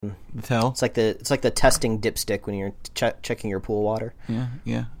Tell. It's like the testing dipstick when you're checking your pool water.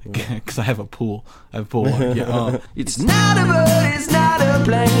 Yeah. Because I have a pool. I have pool water. Yeah. It's not a bird, it's not a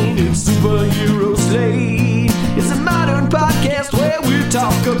plane, it's Superhero Slate. It's a modern podcast where we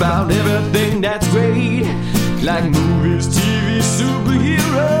talk about everything that's great, like movies, TV,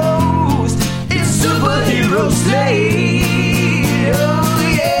 superheroes. It's Superhero Slate.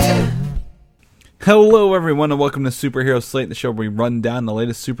 Oh yeah. Hello, everyone, and welcome to Superhero Slate, the show where we run down the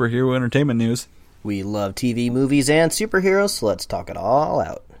latest superhero entertainment news. We love TV, movies, and superheroes, so let's talk it all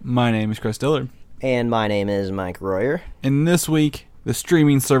out. My name is Chris Dillard. And my name is Mike Royer. And this week, the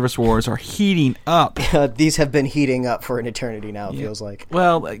streaming service wars are heating up. These have been heating up for an eternity now, it feels like.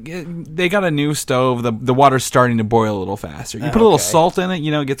 Well, they got a new stove. The water's starting to boil a little faster. You put a little salt in it,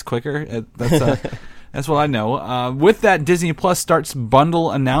 it gets quicker. That's what I know. With that, Disney Plus starts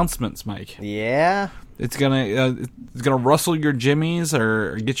bundle announcements, Mike. Yeah. It's gonna rustle your jimmies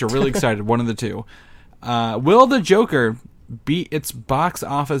or get you really excited. One of the two. Will the Joker beat its box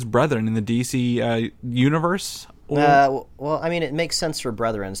office brethren in the DC universe? Well, I mean, it makes sense for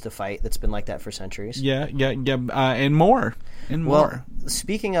brethrens to fight. That's been like that for centuries. Yeah, and more. Well,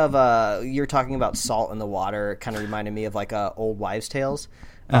 speaking of, you're talking about salt in the water. It kind of reminded me of like old wives' tales.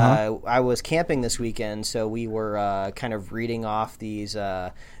 I was camping this weekend, so we were kind of reading off these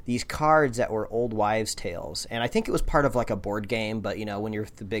cards that were old wives' tales, and I think it was part of like a board game. But when you're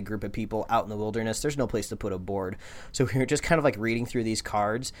with a big group of people out in the wilderness, there's no place to put a board, so we were just kind of like reading through these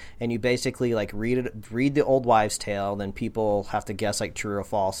cards, and you basically like read the old wives' tale, then people have to guess like true or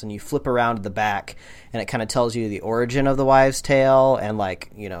false, and you flip around to the back, and it kind of tells you the origin of the wives' tale and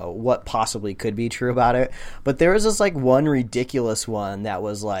like what possibly could be true about it. But there was this like one ridiculous one that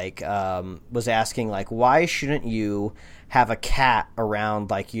was like was asking like, why shouldn't you have a cat around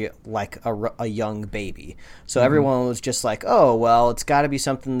like a young baby? So everyone was just like, oh well, it's got to be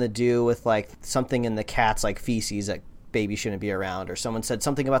something to do with like something in the cat's like feces that baby shouldn't be around, or someone said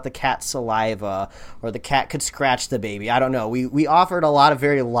something about the cat's saliva, or the cat could scratch the baby. I don't know. We offered a lot of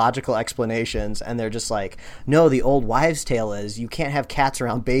very logical explanations, and they're just like, no, the old wives' tale is you can't have cats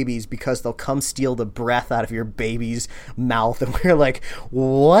around babies because they'll come steal the breath out of your baby's mouth. And we're like,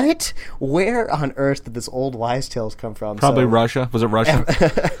 what? Where on earth did this old wives' tales come from? Probably Russia. Was it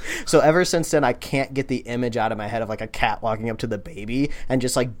Russia? So ever since then, I can't get the image out of my head of like a cat walking up to the baby and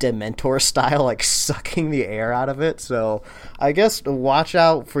just like Dementor style, like sucking the air out of it. So I guess watch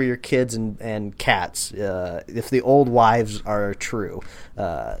out for your kids and cats if the old wives are true.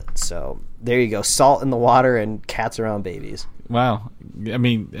 So there you go. Salt in the water and cats around babies. Wow. I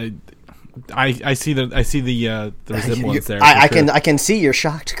mean, I see the resemblance there. I can see you're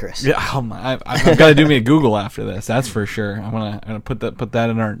shocked, Chris. Yeah, I've got to do me a Google after this. That's for sure. I'm gonna put that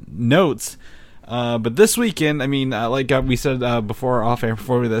in our notes. But this weekend, I mean, like we said before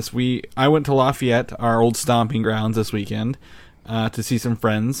this, I went to Lafayette, our old stomping grounds, this weekend to see some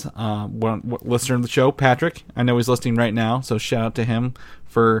friends. One listener of the show, Patrick, I know he's listening right now, so shout out to him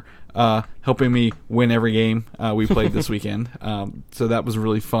for helping me win every game we played this weekend. So that was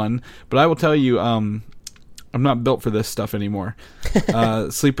really fun. But I will tell you, I'm not built for this stuff anymore.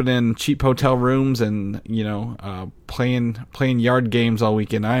 Sleeping in cheap hotel rooms and playing yard games all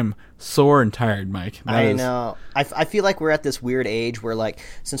weekend. I'm sore and tired, Mike. I know. I feel like we're at this weird age where, like,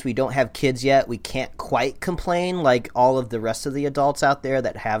 since we don't have kids yet, we can't quite complain like all of the rest of the adults out there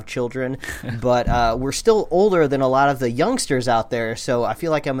that have children. But we're still older than a lot of the youngsters out there, so I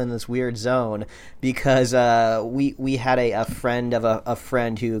feel like I'm in this weird zone because we had a friend of a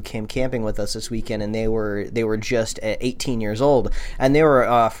friend who came camping with us this weekend, and they were just 18 years old, and they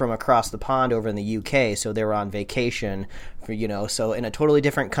were from across the pond over in the UK, so they were on vacation so in a totally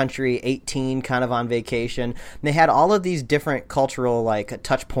different country, 18, kind of on vacation. And they had all of these different cultural like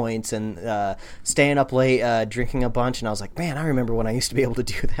touch points and staying up late, drinking a bunch, and I was like, man, I remember when I used to be able to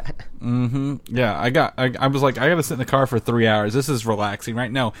do that. Yeah, I was like, I got to sit in the car for 3 hours. This is relaxing.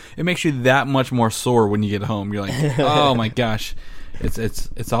 Right now, it makes you that much more sore when you get home. You're like, oh my gosh.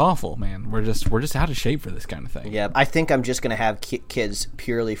 It's awful, man. We're just out of shape for this kind of thing. Yeah, I think I'm just gonna have kids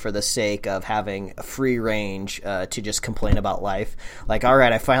purely for the sake of having a free range to just complain about life. Like, all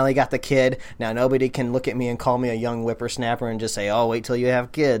right, I finally got the kid. Now nobody can look at me and call me a young whippersnapper and just say, "Oh, wait till you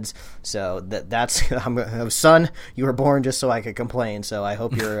have kids." So that's son, you were born just so I could complain. So I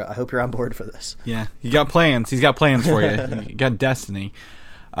hope you're on board for this. Yeah, you got plans. He's got plans for you. You got destiny.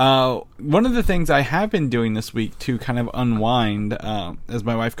 One of the things I have been doing this week to kind of unwind, as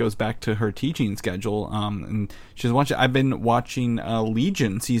my wife goes back to her teaching schedule, and I've been watching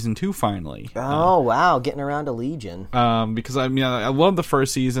Legion season 2 finally. Oh wow, getting around to Legion. Because I love the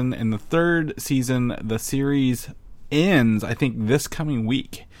first season, and the third season, the series ends, I think, this coming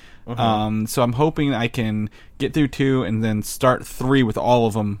week. So I'm hoping I can get through 2 and then start 3 with all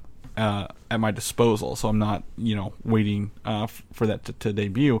of them at my disposal. So I'm not, waiting for that to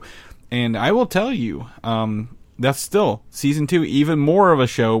debut. And I will tell you, that's still season 2, even more of a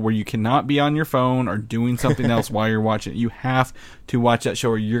show where you cannot be on your phone or doing something else while you're watching it. You have to watch that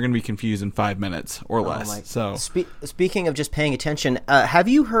show or you're going to be confused in 5 minutes or less. So speaking of just paying attention, have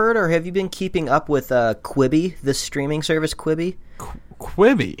you heard or have you been keeping up with Quibi, the streaming service Quibi?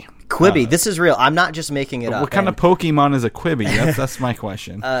 Quibi. Quibi, this is real. I'm not just making it up. What kind of Pokemon is a Quibi? That's my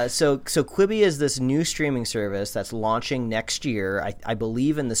question. So Quibi is this new streaming service that's launching next year, I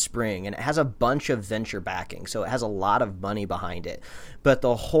believe in the spring, and it has a bunch of venture backing, so it has a lot of money behind it. But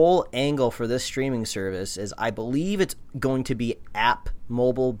the whole angle for this streaming service is I believe it's going to be app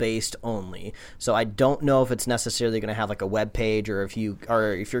mobile based only. So I don't know if it's necessarily going to have like a web page or if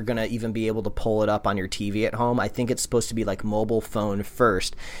you're going to even be able to pull it up on your TV at home. I think it's supposed to be like mobile phone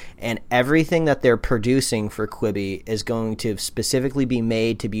first. And everything that they're producing for Quibi is going to specifically be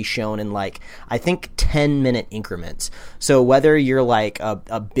made to be shown in like, I think 10-minute increments. So whether you're like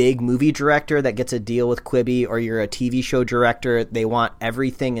a big movie director that gets a deal with Quibi or you're a TV show director, they want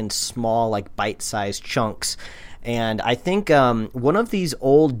everything in small, like bite-sized chunks. And I think one of these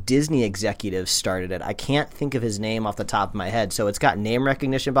old Disney executives started it. I can't think of his name off the top of my head, so it's got name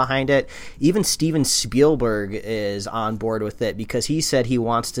recognition behind it. Even Steven Spielberg is on board with it because he said he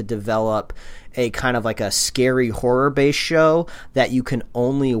wants to develop a kind of like a scary horror-based show that you can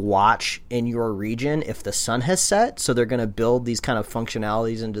only watch in your region if the sun has set. So they're going to build these kind of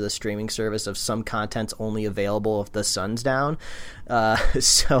functionalities into the streaming service of some content's only available if the sun's down.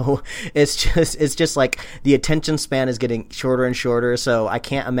 So it's just like the attention span is getting shorter and shorter. So I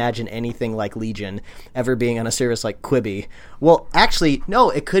can't imagine anything like Legion ever being on a service like Quibi. Well, actually, no,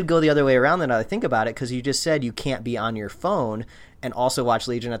 it could go the other way around now that I think about it, because you just said you can't be on your phone and also watch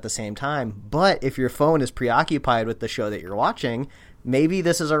Legion at the same time. But if your phone is preoccupied with the show that you're watching, maybe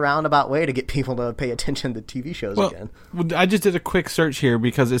this is a roundabout way to get people to pay attention to TV shows again. Well, I just did a quick search here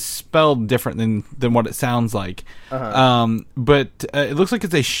because it's spelled different than what it sounds like. But it looks like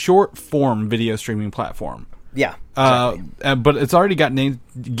it's a short-form video streaming platform. Yeah, exactly. But it's already got names: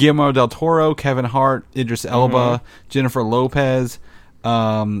 Guillermo del Toro, Kevin Hart, Idris Elba, Jennifer Lopez.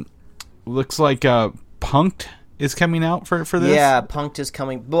 Looks like Punk'd is coming out for this. Yeah, Punk'd is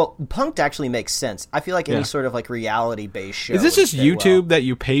coming. Well, Punk'd actually makes sense. I feel like any sort of like reality-based show. Is this just YouTube that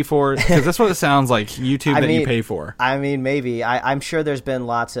you pay for? Because that's what it sounds like. YouTube you pay for. I mean, maybe. I'm sure there's been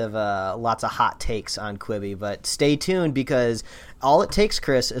lots of hot takes on Quibi, but stay tuned because all it takes,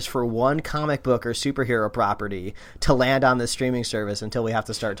 Chris, is for one comic book or superhero property to land on the streaming service until we have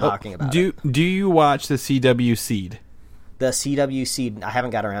to start talking about it. Do you watch the CW Seed? The CW Seed, I haven't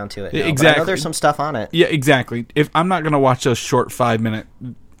got around to it. No, exactly. But I know there's some stuff on it. Yeah, exactly. If I'm not going to watch those short 5-minute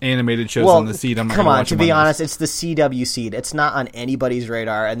animated shows on the Seed, I'm not going to watch them. Come on, to be honest, it's the CW Seed. It's not on anybody's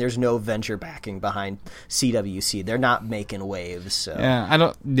radar, and there's no venture backing behind CW Seed. They're not making waves. So.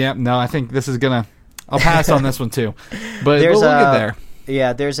 Yeah, I think this is going to... I'll pass on this one too. But we'll get there.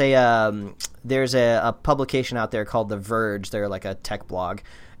 Yeah, there's a publication out there called The Verge. They're like a tech blog.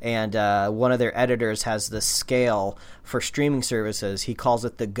 And one of their editors has the scale for streaming services. He calls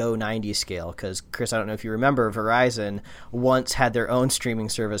it the Go 90 scale because, Chris, I don't know if you remember, Verizon once had their own streaming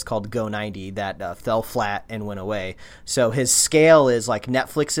service called Go 90 that fell flat and went away. So his scale is like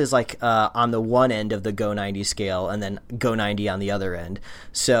Netflix is like on the one end of the Go 90 scale and then Go 90 on the other end.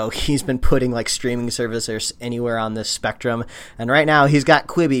 So he's been putting like streaming services anywhere on this spectrum. And right now he's got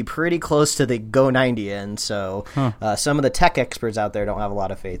Quibi pretty close to the Go 90 end. So some of the tech experts out there don't have a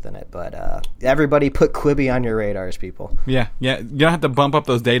lot of faith in it. But everybody put Quibi on your radars, people. Yeah. You don't have to bump up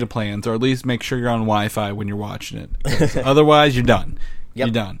those data plans, or at least make sure you're on Wi-Fi when you're watching it. Otherwise, you're done. Yep.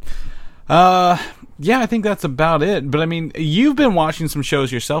 You're done. Yeah, I think that's about it. But I mean, you've been watching some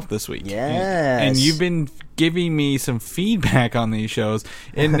shows yourself this week. Yes. And you've been giving me some feedback on these shows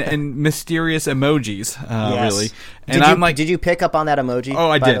and mysterious emojis, really. And did you pick up on that emoji? Oh,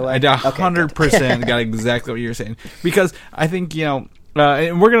 I did. I did 100% got exactly what you were saying. Because I think, and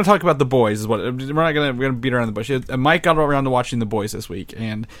we're going to talk about The Boys. We're going to beat around the bush. Mike got around to watching The Boys this week,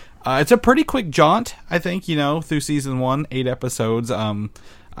 and it's a pretty quick jaunt, I think, through season 1, 8 episodes.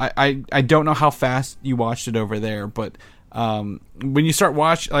 I don't know how fast you watched it over there, but when you start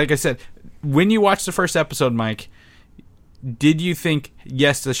like I said, when you watch the first episode, Mike, did you think,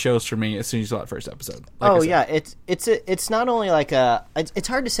 yes, the show's for me as soon as you saw that first episode? Like oh yeah, it's not only like it's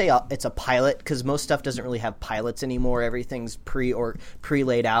hard to say it's a pilot because most stuff doesn't really have pilots anymore. Everything's pre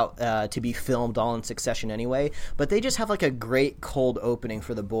laid out to be filmed all in succession anyway. But they just have like a great cold opening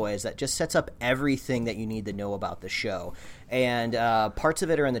for The Boys that just sets up everything that you need to know about the show. And parts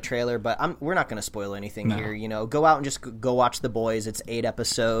of it are in the trailer, but we're not going to spoil anything here. You know, go out and just go watch The Boys. It's 8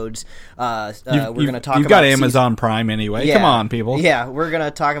 episodes. We're going to talk. You've got Amazon Prime anyway. Yeah, come on, people. Yeah, we're going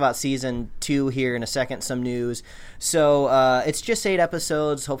to talk about season 2 here in a second. Some news. So it's just 8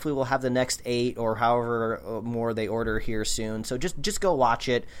 episodes. Hopefully, we'll have the next 8 or however more they order here soon. So just go watch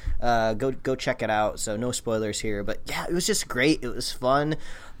it. Go check it out. So no spoilers here, but yeah, it was just great. It was fun.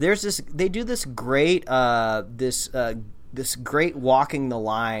 They do this great this great walking the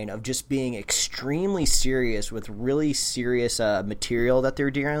line of just being extremely serious with really serious material that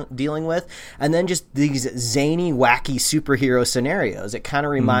they're dealing with, and then just these zany, wacky superhero scenarios. It kind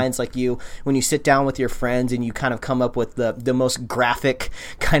of reminds like you when you sit down with your friends and you kind of come up with the most graphic,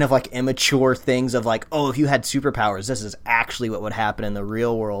 kind of like immature things of like, oh, if you had superpowers, this is actually what would happen in the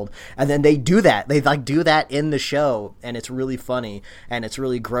real world. And then they do that. They like do that in the show, and it's really funny and it's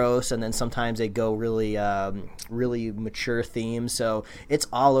really gross. And then sometimes they go really, really mature themes, so it's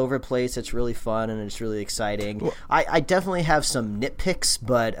all over the place. It's really fun and it's really exciting. I definitely have some nitpicks,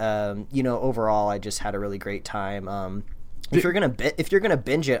 but overall I just had a really great time. If you're gonna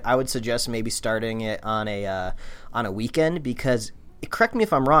binge it, I would suggest maybe starting it on a weekend, because correct me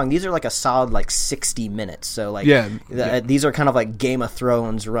if I'm wrong, these are like a solid like 60 minutes. So like these are kind of like Game of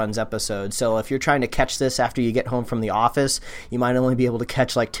Thrones runs episodes. So if you're trying to catch this after you get home from the office, you might only be able to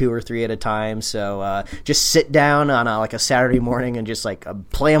catch like 2 or 3 at a time. So just sit down on like a Saturday morning and just like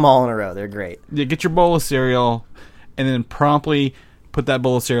play them all in a row. They're great. Yeah, get your bowl of cereal and then promptly put that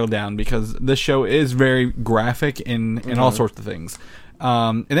bowl of cereal down, because this show is very graphic in all sorts of things.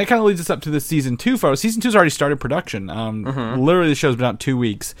 And that kind of leads us up to the season 2 photo. Season 2's already started production. Literally, the show's been out 2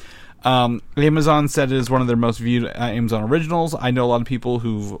 weeks. Amazon said it is one of their most viewed Amazon originals. I know a lot of people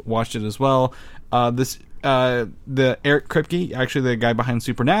who've watched it as well. The Eric Kripke, actually the guy behind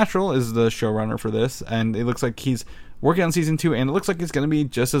Supernatural, is the showrunner for this, and it looks like he's working on season 2, and it looks like it's going to be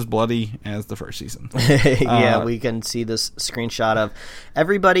just as bloody as the first season. Yeah, we can see this screenshot of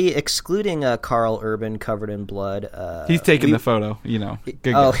everybody excluding Carl Urban covered in blood. He's taking the photo, you know. Good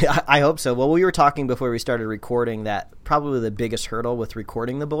guy. I hope so. Well, we were talking before we started recording that probably the biggest hurdle with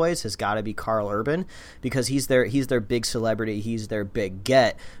recording The Boys has got to be Carl Urban, because he's their big celebrity, he's their big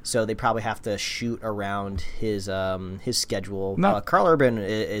get, so they probably have to shoot around his schedule. Carl Urban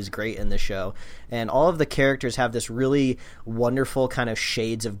is great in the show, and all of the characters have this really wonderful kind of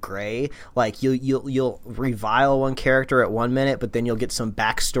shades of gray. Like you'll revile one character at one minute, but then you'll get some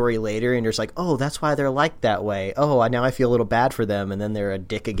backstory later, and you're just like, oh, that's why they're like that way. Oh, now I feel a little bad for them, and then they're a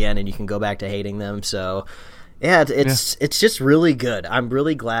dick again, and you can go back to hating them. So yeah, it's just really good. I'm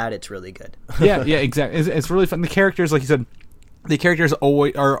really glad it's really good. yeah, exactly. It's really fun. The characters, like you said, the characters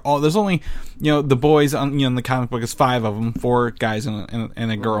always are all. There's only the boys on in the comic book is 5 of them, 4 guys and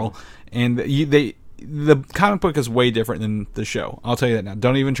a girl, and the comic book is way different than the show. I'll tell you that now.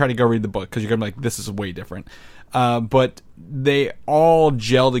 Don't even try to go read the book, because you're gonna be like, this is way different. But they all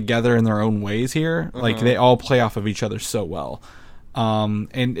gel together in their own ways here. Like they all play off of each other so well.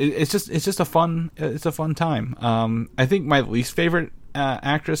 And it's just a fun time. I think my least favorite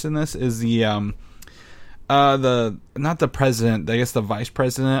actress in this is not the president, I guess the vice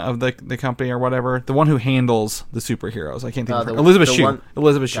president of the company or whatever, the one who handles the superheroes. I can't think of her. Elizabeth Shue.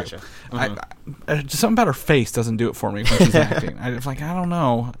 Elizabeth Shue. Gotcha. Just something about her face doesn't do it for me when she's acting. I don't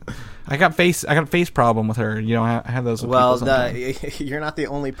know. I got a face problem with her. I have those. Well, you're not the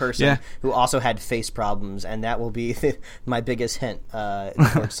only person who also had face problems, and that will be my biggest hint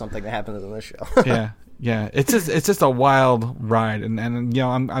towards something that happens in this show. yeah. It's just a wild ride, and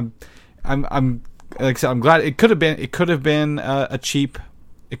I'm like I said, I'm glad it could have been a cheap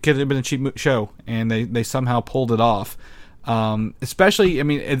show, and they somehow pulled it off. Especially,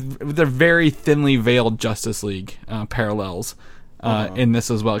 they're very thinly veiled Justice League parallels in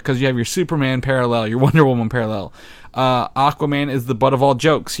this as well, because you have your Superman parallel, your Wonder Woman parallel. Aquaman is the butt of all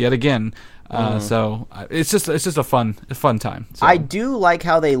jokes yet again. So it's just a fun time. So. I do like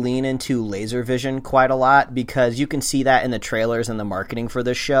how they lean into laser vision quite a lot, because you can see that in the trailers and the marketing for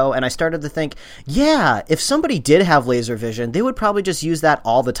this show. And I started to think, yeah, if somebody did have laser vision, they would probably just use that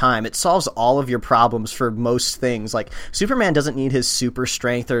all the time. It solves all of your problems for most things. Like Superman doesn't need his super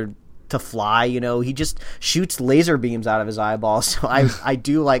strength or to fly. He just shoots laser beams out of his eyeballs. So I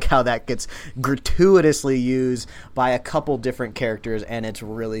do like how that gets gratuitously used by a couple different characters, and it's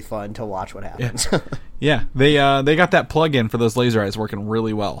really fun to watch what happens. Yeah, they got that plug-in for those laser eyes working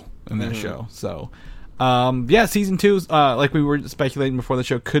really well in that show. So, season 2, like we were speculating before the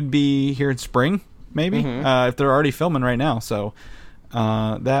show, could be here in spring, maybe, if they're already filming right now. So,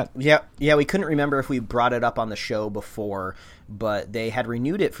 we couldn't remember if we brought it up on the show before, but they had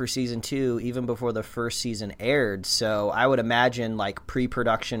renewed it for season 2 even before the first season aired. So I would imagine like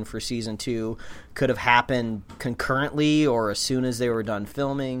pre-production for season 2 could have happened concurrently or as soon as they were done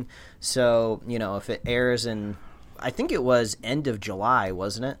filming. So, if it airs in, I think it was end of July,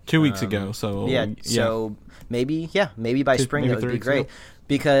 wasn't it? 2 weeks ago. So so maybe by spring maybe that would be 3 weeks great. ago.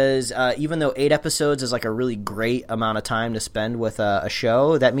 Because even though 8 episodes is like a really great amount of time to spend with a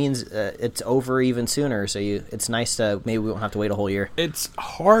show, that means it's over even sooner. So it's nice to maybe we won't have to wait a whole year. It's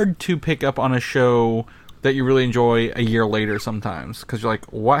hard to pick up on a show that you really enjoy a year later sometimes because you're like,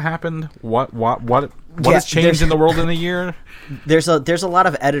 what happened? What has changed in the world in a year? There's a lot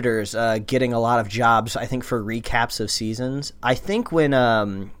of editors getting a lot of jobs, I think, for recaps of seasons. I think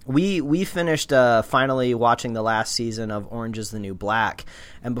when we finished finally watching the last season of Orange is the New Black,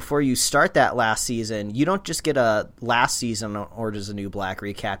 and before you start that last season, you don't just get a last season of Orange is the New Black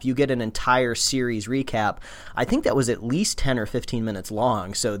recap. You get an entire series recap. I think that was at least 10 or 15 minutes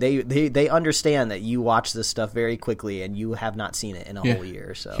long. So they understand that you watch this stuff very quickly and you have not seen it in a whole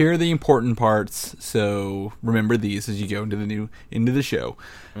year. So here are the important parts. So remember these as you go into the show.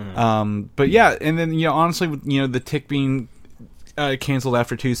 But yeah, and then honestly, with the Tick being canceled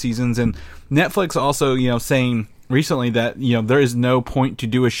after 2 seasons, and Netflix also saying recently that there is no point to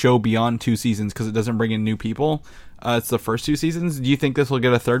do a show beyond 2 seasons because it doesn't bring in new people. It's the first 2 seasons. Do you think this will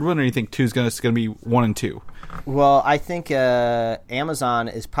get a third one, or do you think 2 is going to be 1 and 2? Well, I think Amazon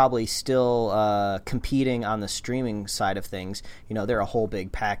is probably still competing on the streaming side of things. They're a whole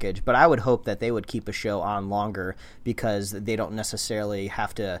big package, but I would hope that they would keep a show on longer because they don't necessarily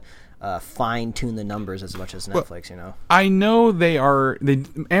have to fine-tune the numbers as much as Netflix, I know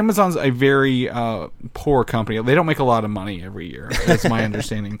Amazon's a very poor company. They don't make a lot of money every year. That's my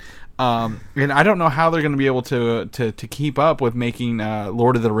understanding. And I don't know how they're going to be able to keep up with making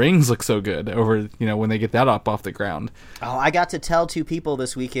Lord of the Rings look so good over when they get that up off the ground. Oh, I got to tell 2 people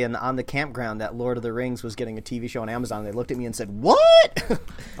this weekend on the campground that Lord of the Rings was getting a TV show on Amazon. They looked at me and said, "What?" It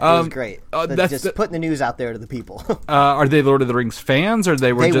was great. Just putting the news out there to the people. Are they Lord of the Rings fans, or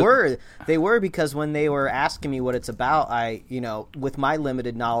they were? They were because when they were asking me what it's about, I with my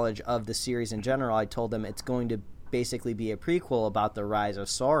limited knowledge of the series in general, I told them it's going to basically be a prequel about the rise of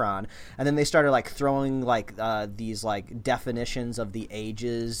Sauron, and then they started throwing these definitions of the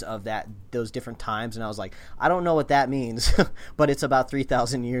ages of those different times, and I was like, I don't know what that means, but it's about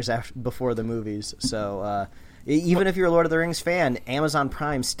 3,000 years before the movies. So even if you're a Lord of the Rings fan, Amazon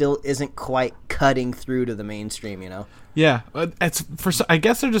Prime still isn't quite cutting through to the mainstream, Yeah, I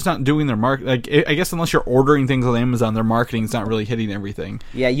guess they're just not doing their market. I guess unless you're ordering things on Amazon, their marketing's not really hitting everything.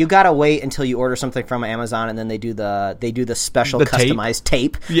 Yeah, you gotta wait until you order something from Amazon, and then they do the special customized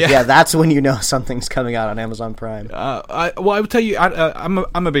tape. Yeah, that's when something's coming out on Amazon Prime. I would tell you, I'm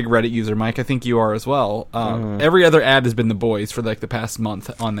a big Reddit user, Mike. I think you are as well. Every other ad has been The Boys for the past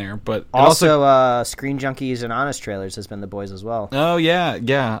month on there, but also Screen Junkies and Honest Trailers has been The Boys as well. Oh yeah.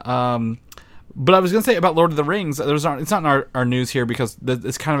 But I was going to say about Lord of the Rings, it's not in our news here because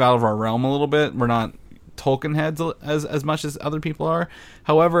it's kind of out of our realm a little bit. We're not Tolkien heads as much as other people are.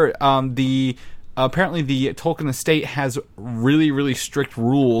 However, apparently the Tolkien estate has really, really strict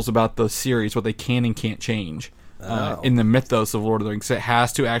rules about the series, what they can and can't change in the mythos of Lord of the Rings. It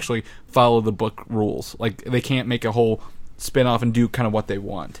has to actually follow the book rules. They can't make a whole spin-off and do kind of what they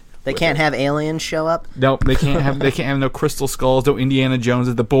want. They can't have aliens show up? Nope, they can't have no crystal skulls, no Indiana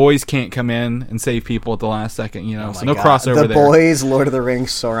Joneses. The boys can't come in and save people at the last second, so no crossover there. The Boys, Lord of the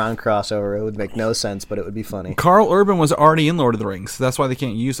Rings, Sauron crossover. It would make no sense, but it would be funny. Carl Urban was already in Lord of the Rings, so that's why they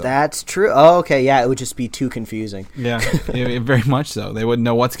can't use him. That's true. Oh, okay, yeah, it would just be too confusing. Yeah, very much so. They wouldn't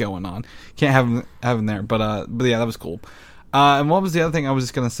know what's going on. Can't have him there, but yeah, that was cool. And what was the other thing I was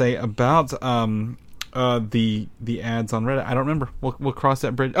just going to say about the ads on Reddit? I don't remember. We'll cross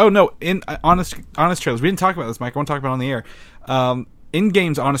that bridge. Oh no, in honest trailers. We didn't talk about this, Mike. I want to talk about it on the air.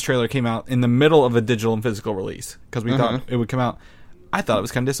 In-game's Honest Trailer came out in the middle of a digital and physical release because we thought it would come out. I thought it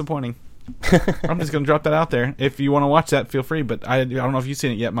was kind of disappointing. I'm just going to drop that out there. If you want to watch that, feel free. But I don't know if you've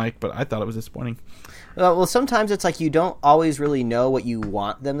seen it yet, Mike, but I thought it was disappointing. Well, sometimes it's like you don't always really know what you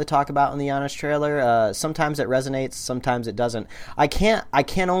want them to talk about in the Honest trailer. Sometimes it resonates, sometimes it doesn't. I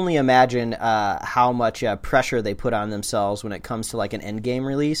can only imagine how much pressure they put on themselves when it comes to like an endgame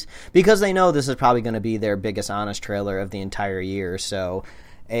release, because they know this is probably going to be their biggest Honest trailer of the entire year. So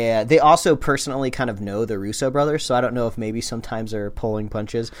they also personally kind of know the Russo brothers, so I don't know if maybe sometimes they're pulling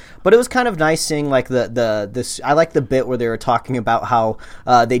punches. But it was kind of nice seeing like this. I like the bit where they were talking about how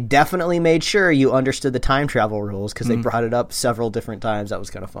they definitely made sure you understood the time travel rules, because they brought it up several different times. That was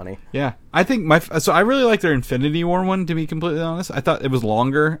kind of funny. Yeah, I think so I really like their Infinity War one, to be completely honest. I thought it was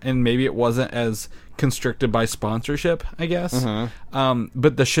longer and maybe it wasn't as constricted by sponsorship, I guess.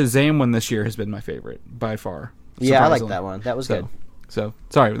 But the Shazam one this year has been my favorite by far. Yeah, I like that one. That was good. So,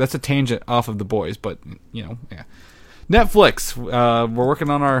 sorry, that's a tangent off of The Boys, but, yeah. Netflix, we're working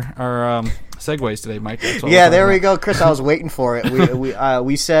on our segues today, Mike. Yeah, there we go, Chris. I was waiting for it.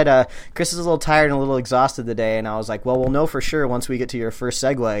 We said Chris is a little tired and a little exhausted today, and I was like, well, we'll know for sure once we get to your first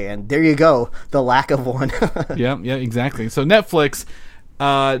segue, and there you go, the lack of one. Yeah, exactly. So Netflix,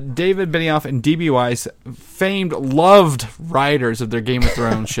 David Benioff and D.B. Weiss, famed, loved writers of their Game of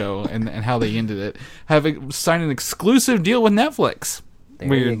Thrones show and how they ended it, have signed an exclusive deal with Netflix. There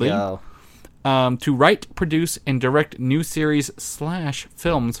weirdly, you go. To write, produce, and direct new series /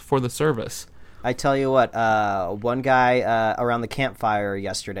 films for the service. I tell you what, one guy around the campfire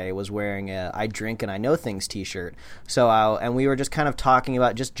yesterday was wearing a I Drink and I Know Things t-shirt. And we were just kind of talking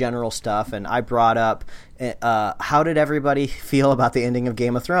about just general stuff, and I brought up how did everybody feel about the ending of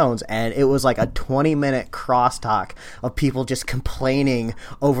Game of Thrones? And it was like a 20-minute crosstalk of people just complaining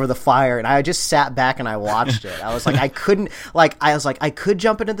over the fire, and I just sat back and I watched it. I was like, I could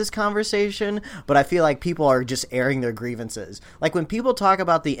jump into this conversation, but I feel like people are just airing their grievances. Like when people talk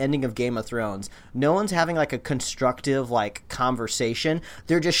about the ending of Game of Thrones, no one's having like a constructive like conversation.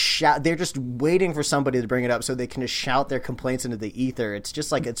 They're just waiting for somebody to bring it up so they can just shout their complaints into the ether. It's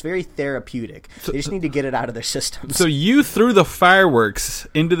just like, it's very therapeutic. They just need to get it out of their systems. So you threw the fireworks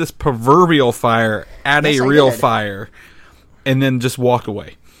into this proverbial fire at a real fire, and then just walked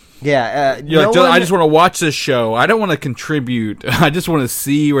away. Yeah, I just want to watch this show. I don't want to contribute. I just want to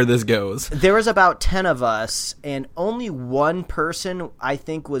see where this goes. There was about 10 of us, and only one person, I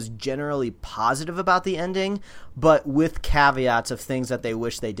think, was generally positive about the ending, but with caveats of things that they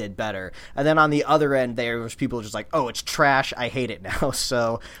wish they did better. And then on the other end, there was people just like, oh, it's trash, I hate it now.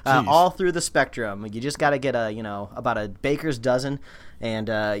 So all through the spectrum, you just got to get about a baker's dozen,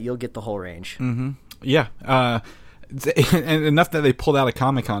 and you'll get the whole range. Mm-hmm. Yeah. And enough that they pulled out of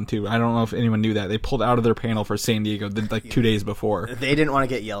Comic-Con, too. I don't know if anyone knew that. They pulled out of their panel for San Diego like 2 days before. They didn't want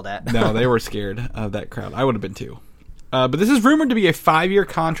to get yelled at. No, they were scared of that crowd. I would have been, too. But this is rumored to be a 5-year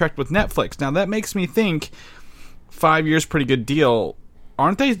contract with Netflix. Now, that makes me think 5 years, pretty good deal.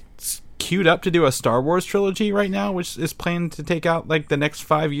 Aren't they queued up to do a Star Wars trilogy right now, which is planned to take out like the next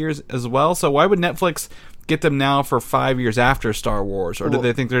 5 years as well? So why would Netflix get them now for 5 years after Star Wars? Or do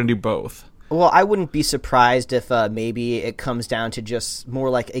they think they're going to do both? Well, I wouldn't be surprised if maybe it comes down to just more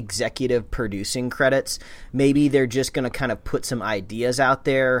like executive producing credits. Maybe they're just going to kind of put some ideas out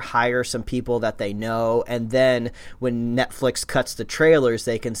there, hire some people that they know, and then when Netflix cuts the trailers,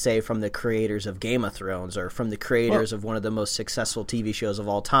 they can say from the creators of Game of Thrones or from the creators of one of the most successful TV shows of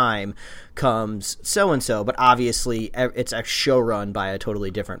all time comes so-and-so. But obviously, it's a show run by a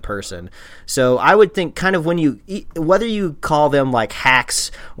totally different person. So I would think kind of whether you call them like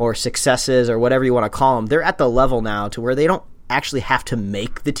hacks or successes or whatever you want to call them, they're at the level now to where they don't actually have to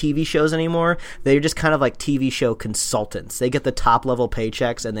make the TV shows anymore. They're just kind of like TV show consultants. They get the top level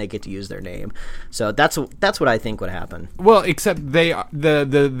paychecks and they get to use their name. So that's what I think would happen. Well, except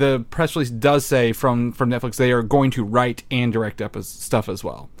the press release does say from Netflix they are going to write and direct stuff as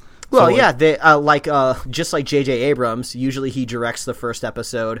well. Well, yeah, they just like J.J. Abrams, usually he directs the first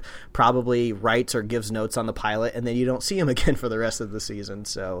episode, probably writes or gives notes on the pilot, and then you don't see him again for the rest of the season.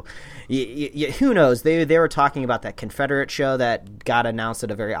 So who knows? They were talking about that Confederate show that got announced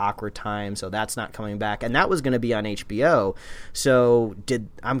at a very awkward time, so that's not coming back, and that was going to be on HBO. So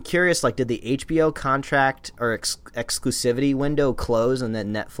I'm curious, like, did the HBO contract or exclusivity window close and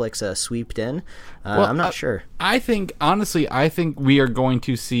then Netflix swooped in? I'm not sure. I think we are going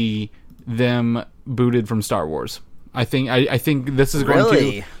to see them booted from Star Wars. I think this is going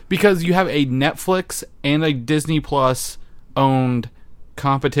to, because you have a Netflix and a Disney Plus owned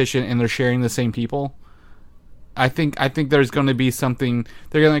competition and they're sharing the same people. I think there's going to be something.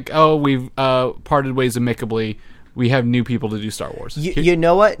 They're going to we've parted ways amicably. we have new people to do Star Wars. You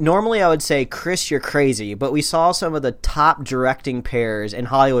know what? Normally I would say, Chris, you're crazy, but we saw some of the top directing pairs in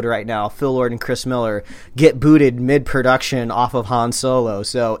Hollywood right now, Phil Lord and Chris Miller, get booted mid-production off of Han Solo,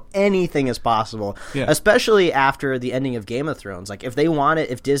 so anything is possible, especially after the ending of Game of Thrones. Like, if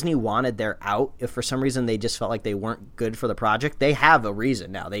Disney wanted their out, if for some reason they just felt like they weren't good for the project, they have a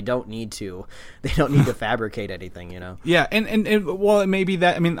reason now. They don't need to fabricate anything, you know? Yeah, and well, it may be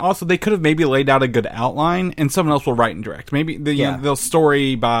that. I mean, also, they could have maybe laid out a good outline, and someone else will write and direct. Maybe they'll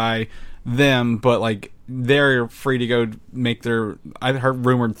story by them, but like they're free to go make their. I heard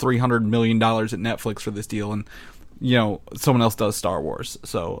rumored $300 million at Netflix for this deal, and someone else does Star Wars.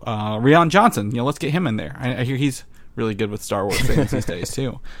 So Rian Johnson, let's get him in there. I hear he's really good with Star Wars fans these days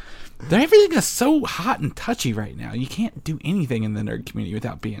too. Everything is so hot and touchy right now. You can't do anything in the nerd community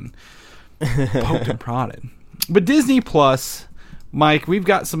without being poked and prodded. But Disney Plus. Mike, we've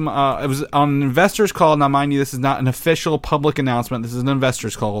got some, it was on an investor's call. Now, mind you, this is not an official public announcement. This is an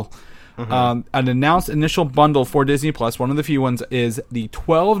investor's call. An announced initial bundle for Disney Plus, one of the few ones, is the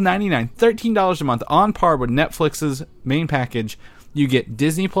 $12.99, $13 a month, on par with Netflix's main package. You get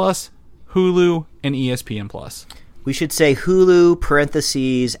Disney Plus, Hulu, and ESPN Plus. We should say Hulu,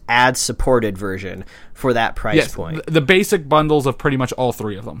 parentheses, ad-supported version for that price point. The basic bundles of pretty much all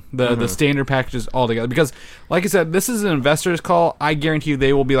three of them. The standard packages all together. Because, like I said, this is an investor's call. I guarantee you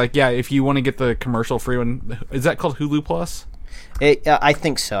they will be like, yeah, if you want to get the commercial-free one. Is that called Hulu Plus? I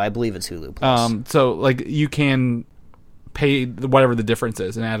think so. I believe it's Hulu Plus. So, like, you can pay whatever the difference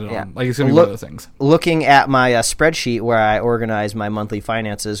is and add it on. Like, it's going to be one of those things. Looking at my spreadsheet where I organize my monthly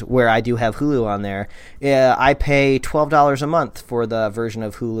finances, where I do have Hulu on there, I pay $12 a month for the version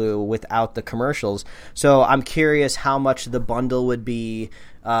of Hulu without the commercials. So I'm curious how much the bundle would be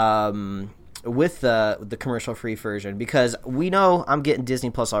with the commercial-free version, because we know I'm getting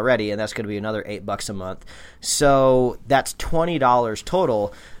Disney Plus already, and that's going to be another $8 a month. So that's $20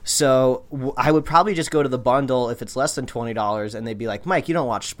 total. So I would probably just go to the bundle if it's less than $20, and they'd be like, Mike, you don't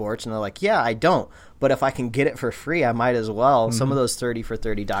watch sports. And they're like, yeah, I don't. But if I can get it for free, I might as well. Mm-hmm. Some of those 30 for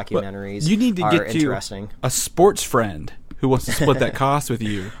 30 documentaries you need to are get interesting. A sports friend who wants to split that cost with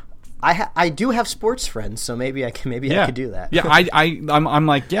you. I do have sports friends, so maybe I could do that. Yeah, I'm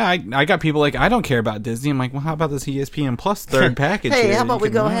like, I got people like, I don't care about Disney. I'm like, well, how about this ESPN Plus third package? Hey, how about we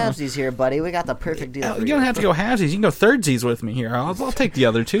go halvesies here, buddy? We got the perfect deal. You don't have to go halvesies. You can go thirdsies with me here. I'll take the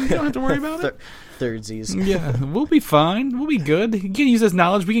other two. You don't have to worry about it. Thirdsies. Yeah, we'll be fine. We'll be good. You can use this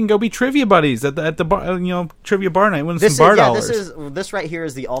knowledge. We can go be trivia buddies at the bar, trivia bar night. Win some bar dollars. This right here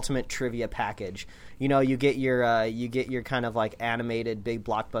is the ultimate trivia package. You get your kind of like animated big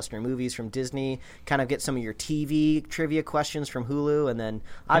blockbuster movies from Disney, kind of get some of your TV trivia questions from Hulu, and then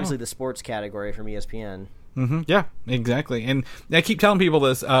obviously the sports category from ESPN. Mm-hmm. Yeah, exactly. And I keep telling people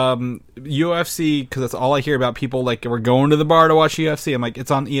this, UFC, because that's all I hear about. People like, we're going to the bar to watch UFC. I'm like,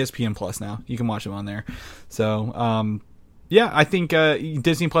 it's on ESPN Plus now. You can watch them on there. So, I think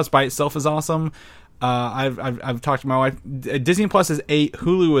Disney Plus by itself is awesome. I've talked to my wife. Disney Plus is 8,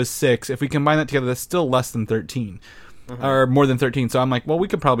 Hulu is 6. If we combine that together, that's still less than 13, or more than 13. So I'm like, well, we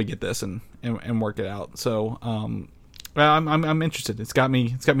could probably get this and work it out. So I'm interested. It's got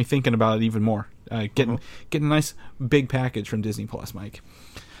me thinking about it even more. Getting a nice big package from Disney Plus, Mike.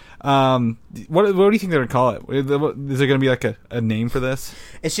 What do you think they're going to call it? Is there going to be like a name for this?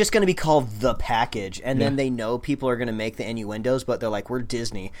 It's just going to be called The Package, and then they know people are going to make the innuendos, but they're like, we're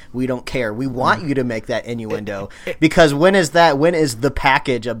Disney. We don't care. We want you to make that innuendo, because when is The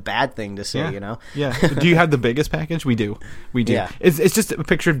Package a bad thing to say, Yeah. Do you have the biggest package? We do. Yeah. It's just a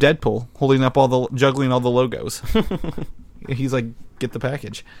picture of Deadpool holding up juggling all the logos. He's like, get the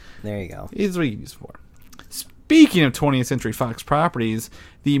package. There you go. He's what you use for. Speaking of 20th Century Fox properties,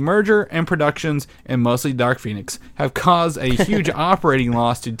 the merger and productions, and mostly Dark Phoenix, have caused a huge operating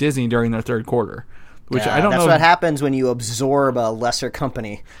loss to Disney during their third quarter. Which I don't know. That's what happens when you absorb a lesser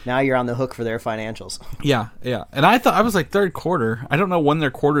company. Now you're on the hook for their financials. Yeah. And I was like, third quarter. I don't know when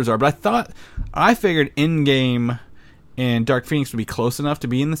their quarters are, but I figured Endgame and Dark Phoenix would be close enough to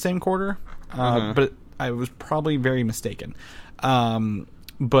be in the same quarter. But I was probably very mistaken.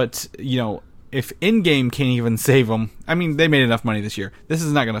 But if Endgame can't even save them, I mean, they made enough money this year. This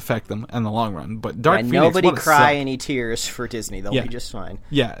is not going to affect them in the long run. But Dark Phoenix, nobody cry any tears for Disney. They'll be just fine.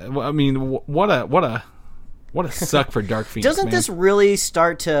 Yeah, well, I mean, what a What a suck for Dark Phoenix. Doesn't man. this really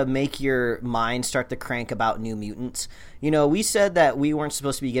start to make your mind start to crank about New Mutants? You know, we said that we weren't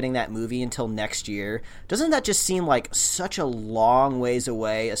supposed to be getting that movie until next year. Doesn't that just seem like such a long ways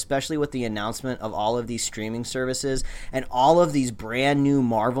away, especially with the announcement of all of these streaming services and all of these brand new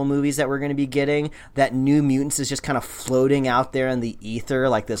Marvel movies that we're going to be getting, that New Mutants is just kind of floating out there in the ether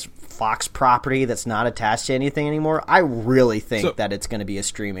like this Fox property that's not attached to anything anymore? I really think that it's going to be a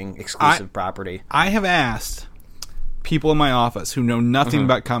streaming exclusive property. I have asked people in my office who know nothing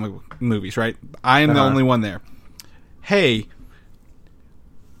about comic movies, right? I am the only one there. Hey,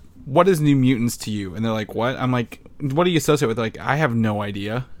 what is New Mutants to you? And they're like, what? I'm like, what do you associate with? Like, I have no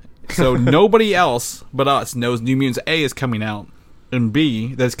idea. So nobody else but us knows New Mutants A is coming out, and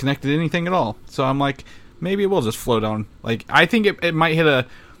B, that's connected to anything at all. So I'm like, maybe it will just float on. Like, I think it might hit a...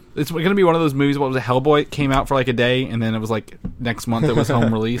 It's going to be one of those movies. What was it? Hellboy? It came out for like a day, and then it was like next month it was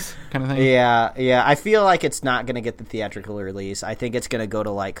home release kind of thing. Yeah. I feel like it's not going to get the theatrical release. I think it's going to go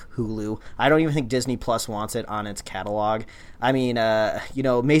to like Hulu. I don't even think Disney Plus wants it on its catalog. I mean,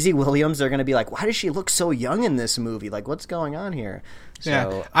 Maisie Williams, they're going to be like, why does she look so young in this movie? Like, what's going on here?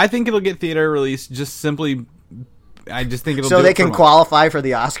 Yeah, I think it'll get theater release just simply... I just think it'll so do they it can qualify for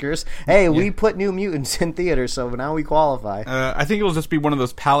the Oscars. Hey, we put New Mutants in theaters, so now we qualify. I think it'll just be one of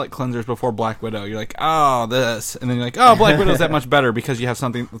those palate cleansers before Black Widow. You're like, oh, this, and then you're like, oh, Black Widow's that much better because you have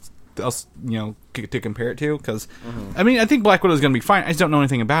something else, to compare it to. Because I mean, I think Black Widow's going to be fine. I just don't know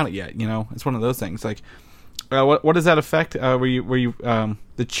anything about it yet. It's one of those things. Like, what does that affect? Were you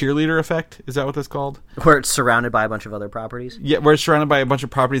the cheerleader effect? Is that what that's called? Where it's surrounded by a bunch of other properties? Yeah, where it's surrounded by a bunch of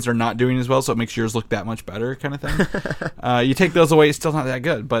properties that are not doing as well, so it makes yours look that much better, kind of thing. You take those away, it's still not that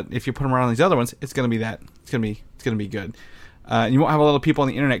good. But if you put them around these other ones, it's gonna be that. It's gonna be good. You won't have a lot of people on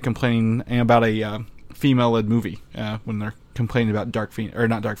the internet complaining about a female-led movie when they're complaining about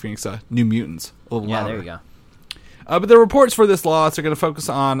New Mutants. A little louder. There you go. But the reports for this loss are going to focus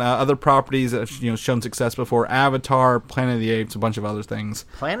on other properties that have shown success before: Avatar, Planet of the Apes, a bunch of other things.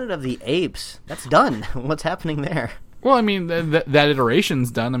 Planet of the Apes, that's done. What's happening there? Well, I mean that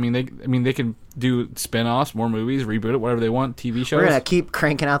iteration's done. I mean they can do spin-offs, more movies, reboot it, whatever they want, TV shows. We're gonna keep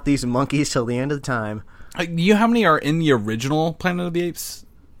cranking out these monkeys till the end of the time. You know how many are in the original Planet of the Apes?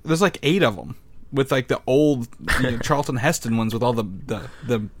 There's like 8 of them. With like the old Charlton Heston ones with all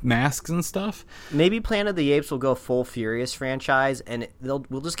the masks and stuff. Maybe Planet of the Apes will go full Furious franchise, and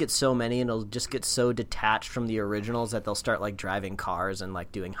we'll just get so many, and it'll just get so detached from the originals that they'll start like driving cars and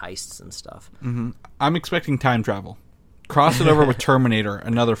like doing heists and stuff. Mm-hmm. I'm expecting time travel. Cross it over with Terminator,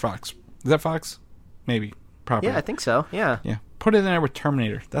 another Fox. Is that Fox? Maybe. Probably. Yeah, I think so. Yeah. Put it in there with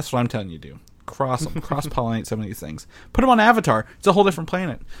Terminator. That's what I'm telling you to do. Cross pollinate some of these things. Put them on Avatar. It's a whole different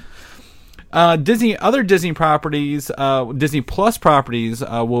planet. Other Disney properties, Disney Plus properties,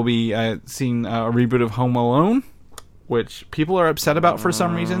 will be seeing a reboot of Home Alone, which people are upset about for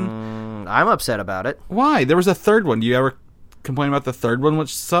some reason. I'm upset about it. Why? There was a third one. Do you ever complain about the third one,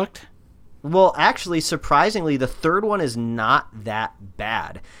 which sucked? Well, actually, surprisingly, the third one is not that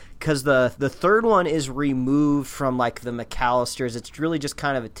bad. Because the third one is removed from, like, the McAllisters. It's really just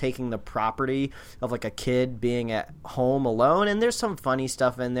kind of taking the property of, like, a kid being at home alone. And there's some funny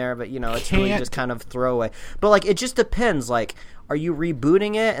stuff in there, but, it's really just kind of throwaway. But, like, it just depends. Like, are you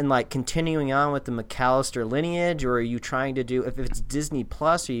rebooting it and, like, continuing on with the McAllister lineage? Or are you trying to do – if it's Disney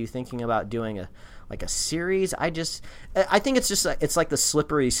Plus, are you thinking about doing a series? I think it's like the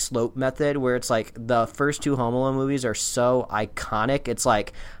slippery slope method, where it's like the first 2 Home Alone movies are so iconic. It's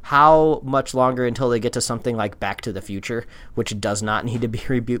like, how much longer until they get to something like Back to the Future, which does not need to be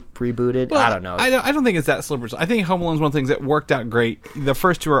rebooted? Well, I don't know. I don't think it's that slippery. I think Home Alone's one of the things that worked out great. The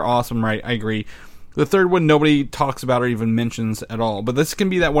first 2 are awesome, right? I agree. The third one nobody talks about or even mentions at all. But this can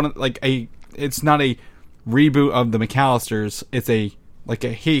be that one, like it's not a reboot of the McAllisters. It's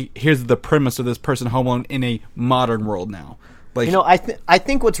here's the premise of this person Home Alone in a modern world now. Like, I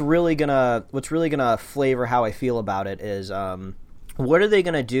think what's really gonna flavor how I feel about it is what are they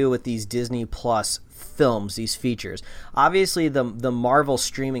gonna do with these Disney Plus films, these features? Obviously, the Marvel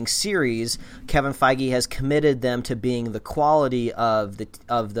streaming series, Kevin Feige has committed them to being the quality of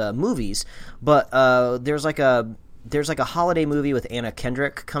the movies, but there's like a holiday movie with Anna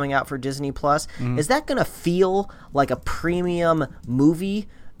Kendrick coming out for Disney Plus. Mm-hmm. Is that going to feel like a premium movie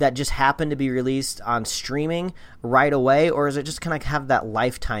that just happened to be released on streaming right away, or is it just kind of have that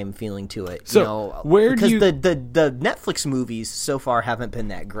Lifetime feeling to it? So because the Netflix movies so far haven't been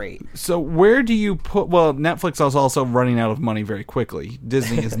that great. So where do you put? Well, Netflix is also running out of money very quickly.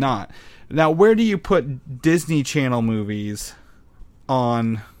 Disney is not. Now, where do you put Disney Channel movies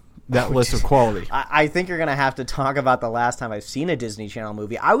on that list of quality. I think you're going to have to talk about the last time I've seen a Disney Channel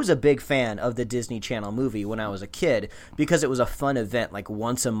movie. I was a big fan of the Disney Channel movie when I was a kid because it was a fun event. Like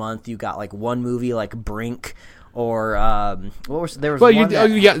once a month, you got like one movie like Brink or what was there was Well, one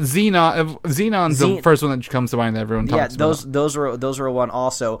you got Xenon. Xenon's the first one that comes to mind that everyone talks about. those were one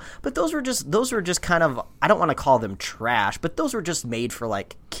also, but those were just kind of, I don't want to call them trash, but those were just made for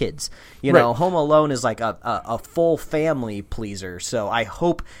like kids. You know, Home Alone is like a full family pleaser. So I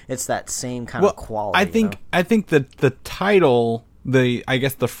hope it's that same kind of quality. I think that the title, the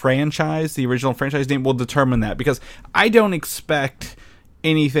franchise, the original franchise name will determine that, because I don't expect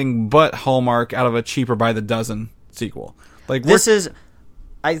anything but Hallmark out of a Cheaper by the Dozen sequel. Like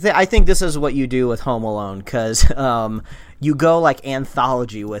I think this is what you do with Home Alone, because you go like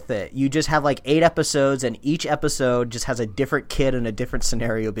anthology with it. You just have like 8 episodes, and each episode just has a different kid in a different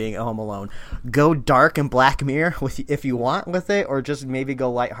scenario being at Home Alone. Go dark and Black Mirror if you want with it, or just maybe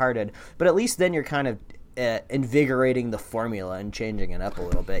go lighthearted. But at least then you're kind of invigorating the formula and changing it up a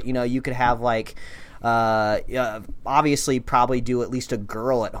little bit. You know, you could have like obviously probably do at least a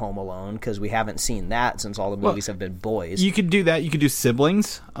girl at Home Alone, because we haven't seen that since all the movies have been boys. You could do that. You could do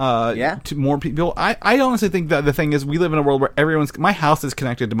siblings. To more people. I honestly think that the thing is, we live in a world where my house is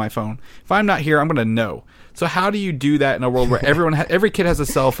connected to my phone. If I'm not here, I'm going to know. So how do you do that in a world where every kid has a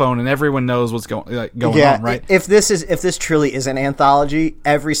cell phone and everyone knows what's going on, right? If this truly is an anthology,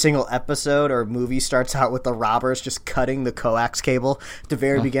 every single episode or movie starts out with the robbers just cutting the coax cable at the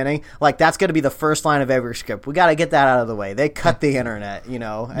very beginning. Like, that's going to be the first line of every script. We got to get that out of the way. They cut the internet, you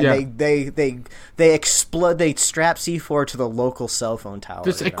know, and they explode. They strap C4 to the local cell phone tower.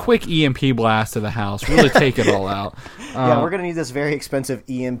 Just a quick EMP blast to the house. Really take it all out. We're going to need this very expensive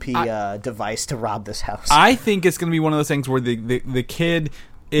EMP device to rob this house. I think it's going to be one of those things where the kid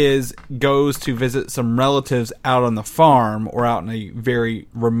goes to visit some relatives out on the farm or out in a very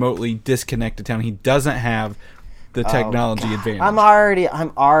remotely disconnected town. He doesn't have the technology advantage. I'm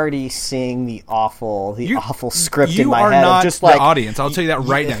already seeing the awful script in my head. You are not just the audience. I'll tell you that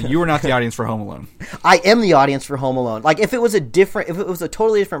right now. You are not the audience for Home Alone. I am the audience for Home Alone. Like, if it was a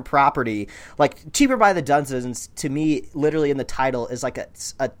totally different property, like Cheaper by the Dozen, to me, literally in the title, is like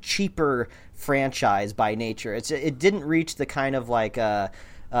a cheaper franchise by nature. It didn't reach the kind of like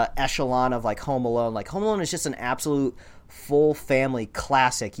echelon of like Home Alone. Like, Home Alone is just an absolute full family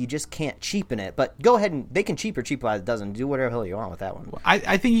classic. You just can't cheapen it. But go ahead, and they can Cheaper by the Dozen. Do whatever the hell you want with that one.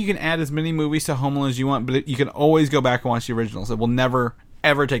 I think you can add as many movies to Home Alone as you want, but you can always go back and watch the originals. It will never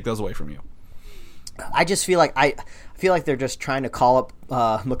ever take those away from you. I just feel like they're just trying to call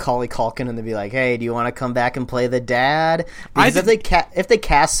up Macaulay Culkin and they'll be like, "Hey, do you want to come back and play the dad?" Because if they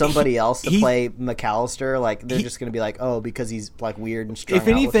cast somebody else to play McAllister, like, they're just going to be like, "Oh, because he's like weird and strung out." If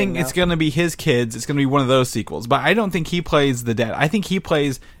anything, it's going to be his kids. It's going to be one of those sequels. But I don't think he plays the dad. I think he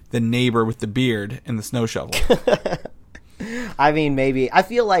plays the neighbor with the beard and the snow shovel. I mean, maybe. I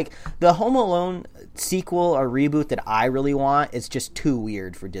feel like the Home Alone sequel or reboot that I really want is just too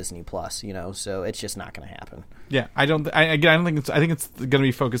weird for Disney Plus, you know, so it's just not going to happen. Yeah, I think it's going to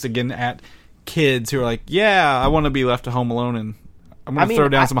be focused again at kids who are like, yeah, I want to be left at home alone, and I'm going to throw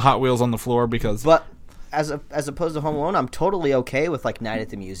down some Hot Wheels on the floor because. But as opposed to Home Alone, I'm totally okay with like Night at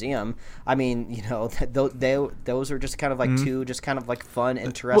the Museum. I mean, you know, those are just kind of like two just kind of like fun,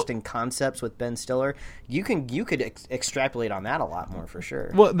 interesting concepts with Ben Stiller. You could extrapolate on that a lot more for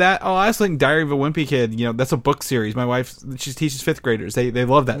sure. Well, I also think Diary of a Wimpy Kid. You know, that's a book series. My wife, she teaches 5th graders. They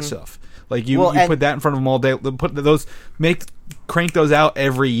love that stuff. Like you put that in front of them all day. Crank those out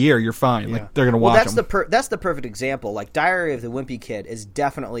every year. You're fine. Yeah. Like, they're gonna watch them. That's the perfect example. Like, Diary of the Wimpy Kid is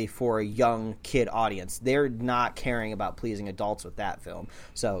definitely for a young kid audience. They're not caring about pleasing adults with that film.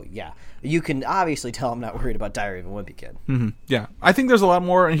 So yeah, you can obviously tell I'm not worried about Diary of a Wimpy Kid. Mm-hmm. Yeah, I think there's a lot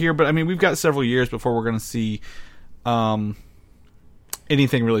more in here, but I mean, we've got several years before we're gonna see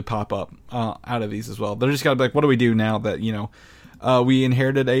anything really pop up out of these as well. They're just gotta be like, what do we do now that, you know, we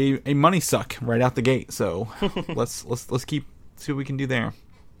inherited a money suck right out the gate? So let's see what we can do there.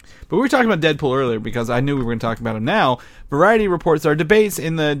 But we were talking about Deadpool earlier because I knew we were going to talk about him now. Variety reports there are debates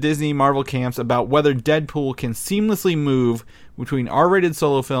in the Disney Marvel camps about whether Deadpool can seamlessly move between R-rated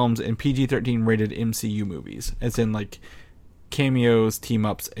solo films and PG-13 rated MCU movies, as in like cameos,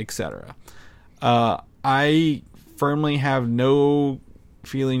 team-ups, etc. I firmly have no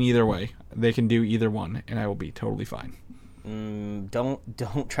feeling either way. They can do either one, and I will be totally fine.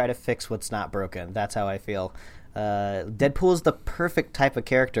 Don't try to fix what's not broken. That's how I feel. Deadpool is the perfect type of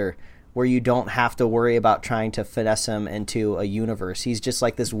character where you don't have to worry about trying to finesse him into a universe. He's just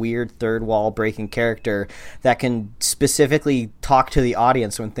like this weird third wall breaking character that can specifically talk to the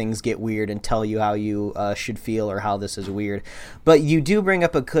audience when things get weird and tell you how you should feel or how this is weird. But you do bring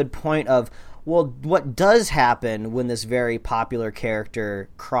up a good point of, well, what does happen when this very popular character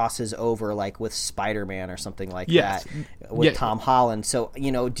crosses over, like with Spider-Man or something like that, with Tom Holland? So,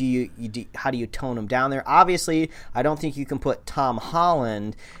 how do you tone him down there? Obviously, I don't think you can put Tom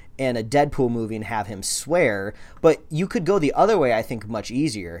Holland in a Deadpool movie and have him swear, but you could go the other way, I think, much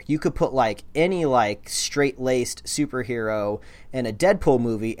easier. You could put like any like straight-laced superhero in a Deadpool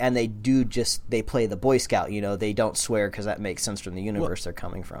movie, and they play the Boy Scout, they don't swear because that makes sense from the universe they're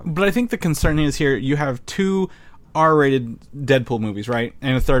coming from. But I think the concern is here, you have 2 R-rated Deadpool movies, right?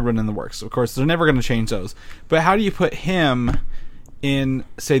 And a third one in the works. Of course, they're never going to change those. But how do you put him in,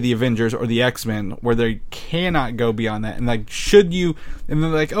 say, the Avengers or the X-Men, where they cannot go beyond that? And like, should you? And they're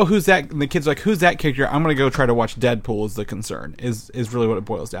like, oh, who's that? And the kid's like, who's that character? I'm gonna go try to watch Deadpool. Is the concern? Is really what it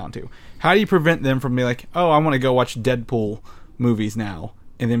boils down to. How do you prevent them from being like, oh, I want to go watch Deadpool movies now,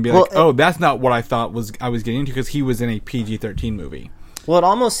 and then be like, oh, that's not what I thought I was getting into because he was in a PG-13 movie. Well, it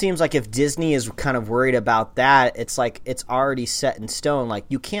almost seems like if Disney is kind of worried about that, it's like it's already set in stone. Like,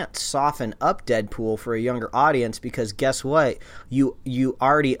 you can't soften up Deadpool for a younger audience because guess what? You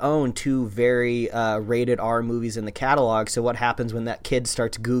already own 2 very rated R movies in the catalog. So what happens when that kid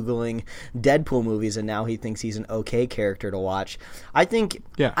starts Googling Deadpool movies and now he thinks he's an okay character to watch? I think,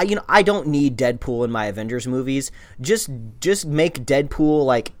 I don't need Deadpool in my Avengers movies. Just make Deadpool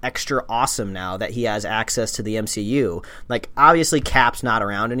like extra awesome now that he has access to the MCU. Like, obviously Cap's not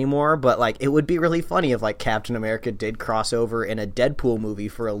around anymore, but like it would be really funny if like Captain America did cross over in a Deadpool movie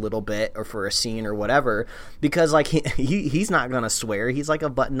for a little bit or for a scene or whatever, because like he's not gonna swear. He's like a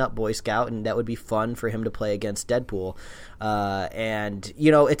button-up Boy Scout, and that would be fun for him to play against Deadpool. And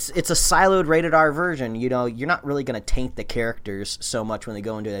it's a siloed rated R version. You're not really gonna taint the characters so much when they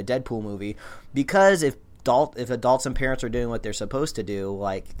go into a Deadpool movie, because if adults and parents are doing what they're supposed to do,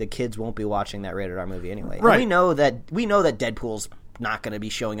 like the kids won't be watching that rated R movie anyway. Right. And we know that Deadpool's not going to be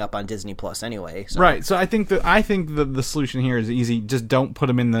showing up on Disney Plus anyway. So. Right. So I think the solution here is easy. Just don't put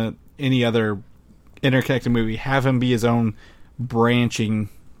him in any other interconnected movie. Have him be his own branching,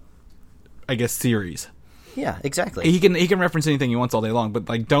 I guess, series. Yeah, exactly. He can reference anything he wants all day long, but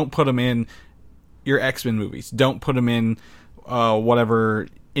like, don't put him in your X-Men movies. Don't put him in whatever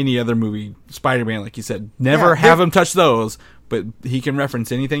any other movie, Spider-Man, like you said. Never have him touch those, but he can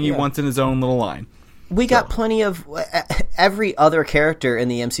reference anything he wants in his own little line. We got plenty of every other character in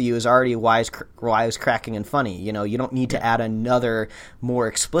the MCU is already wisecracking and funny. You don't need to add another more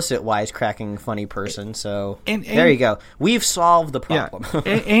explicit wisecracking funny person. So and there you go. We've solved the problem.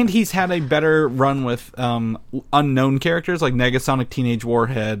 Yeah. and he's had a better run with unknown characters like Negasonic Teenage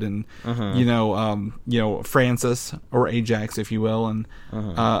Warhead and Francis or Ajax, if you will. And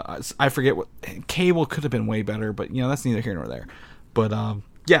I forget what Cable could have been way better, but that's neither here nor there. But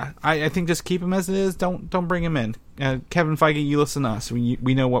yeah, I think just keep him as it is. Don't bring him in. Kevin Feige, you listen to us. We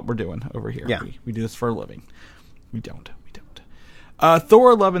know what we're doing over here. Yeah. We do this for a living. We don't.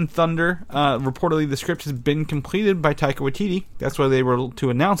 Thor: Love and Thunder. Reportedly, the script has been completed by Taika Waititi. That's why they were to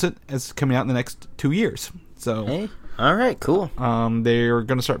announce it as coming out in the next 2 years. So, hey, all right, cool. They're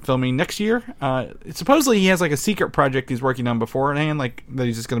going to start filming next year. Supposedly, he has like a secret project he's working on beforehand, like that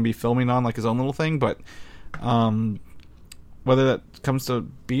he's just going to be filming on, like his own little thing. But whether that comes to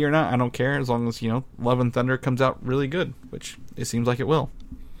be or not, I don't care, as long as Love and Thunder comes out really good, which it seems like it will.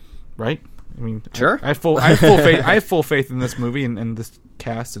 Right? I mean, sure. I have full faith. I have full faith in this movie and this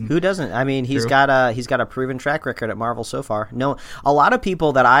cast. And who doesn't? I mean, he's got a proven track record at Marvel so far. No, a lot of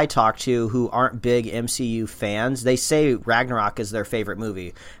people that I talk to who aren't big MCU fans, they say Ragnarok is their favorite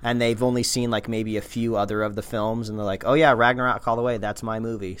movie, and they've only seen like maybe a few other of the films, and they're like, "Oh yeah, Ragnarok all the way. That's my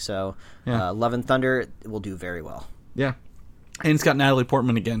movie." So, Love and Thunder will do very well. Yeah. And it's got Natalie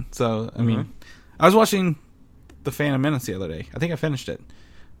Portman again. So, I mean, I was watching The Phantom Menace the other day. I think I finished it.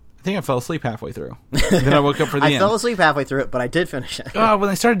 I think I fell asleep halfway through. Then I woke up for the end. I fell asleep halfway through it, but I did finish it. When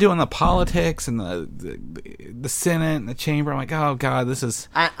they started doing the politics and the Senate and the chamber, I'm like, oh, God, this is...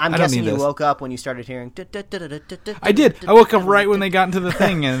 I'm guessing you woke up when you started hearing... I did. I woke up right when they got into the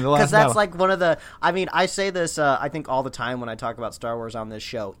thing and the last because that's like one of the... I mean, I say this, I think, all the time when I talk about Star Wars on this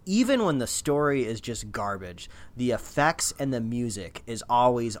show. Even when the story is just garbage, the effects and the music is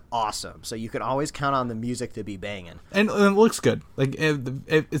always awesome. So you can always count on the music to be banging. And it looks good. Like,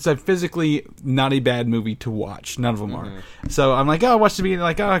 it's a physically not a bad movie to watch. None of them are. So I'm like, I watched the beginning,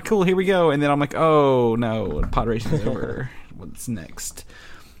 like, oh, cool, here we go. And then I'm like, oh, no, pod racing is over. What's next?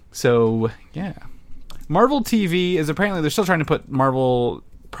 So, yeah. Marvel TV is apparently, they're still trying to put Marvel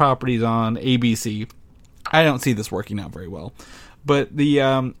properties on ABC. I don't see this working out very well. But the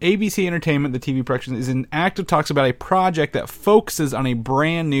ABC Entertainment, the TV production, is in active talks about a project that focuses on a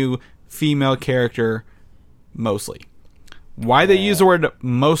brand new female character, mostly. Why they use the word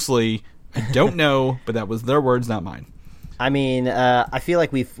mostly, I don't know, but that was their words, not mine. I mean, I feel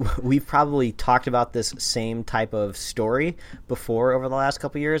like we've probably talked about this same type of story before over the last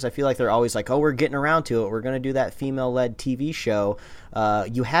couple of years. I feel like they're always like, oh, we're getting around to it. We're going to do that female-led TV show.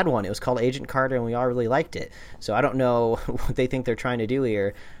 You had one. It was called Agent Carter, and we all really liked it. So I don't know what they think they're trying to do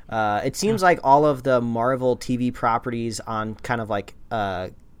here. It seems like all of the Marvel TV properties on kind of like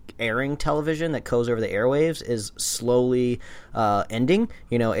airing television that goes over the airwaves is slowly ending.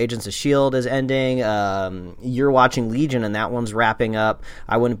 You know, Agents of S.H.I.E.L.D. is ending. You're watching Legion, and that one's wrapping up.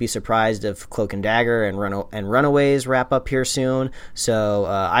 I wouldn't be surprised if Cloak and Dagger and Runaways wrap up here soon. So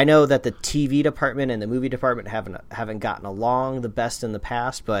I know that the TV department and the movie department haven't gotten along the best in the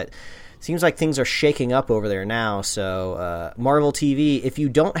past, but seems like things are shaking up over there now. So Marvel TV, if you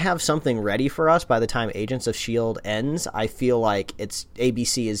don't have something ready for us by the time Agents of S.H.I.E.L.D. ends, I feel like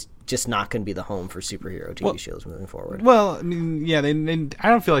ABC is just not going to be the home for superhero TV shows moving forward. Well, I mean, yeah, they I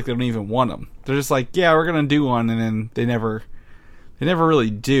don't feel like they don't even want them. They're just like, yeah, we're going to do one, and then they never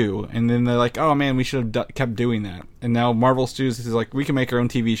really do. And then they're like, oh man, we should have kept doing that. And now Marvel Studios is like, we can make our own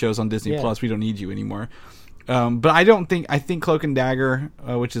TV shows on Disney Plus. We don't need you anymore. But I think Cloak and Dagger,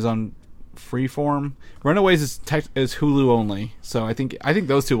 which is on Freeform. Runaways is Hulu only, so I think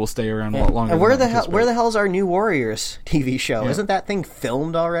those two will stay around a lot longer. And where the hell is our New Warriors TV show? Isn't that thing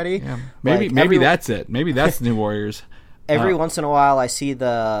filmed already? Yeah. Maybe that's it. Maybe that's New Warriors. Every once in a while, I see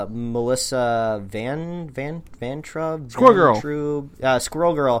the Melissa Vantrub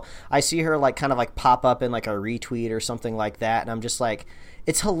Squirrel Girl. I see her like kind of like pop up in like a retweet or something like that, and I'm just like,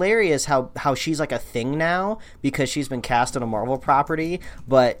 it's hilarious how she's like a thing now because she's been cast in a Marvel property,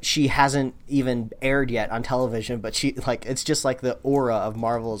 but she hasn't even aired yet on television. But she like it's just like the aura of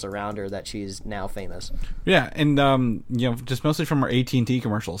Marvel is around her that she's now famous. Yeah, and you know, just mostly from her AT&T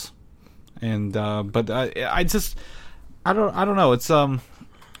commercials, and but I don't know. It's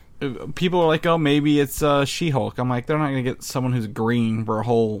people are like, oh, maybe it's She-Hulk. I'm like, they're not gonna get someone who's green for a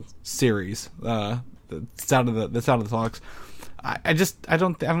whole series. That's out of the talks. I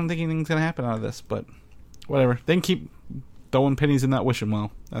don't think anything's gonna happen out of this, but whatever. They can keep throwing pennies in that wishing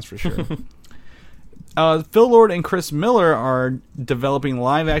well. That's for sure. Phil Lord and Chris Miller are developing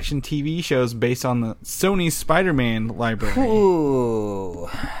live-action TV shows based on the Sony Spider-Man library. Ooh,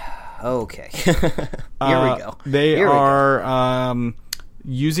 okay. Here we go. They are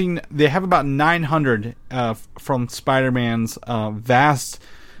using. They have about 900 from Spider-Man's vast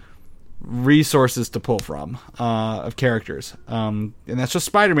resources to pull from of characters, and that's just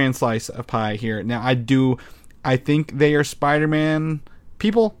Spider-Man slice of pie here. Now I think they are Spider-Man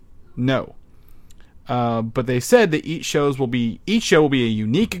people. No, but they said that each show will be a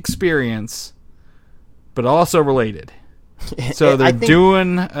unique experience, but also related. So they're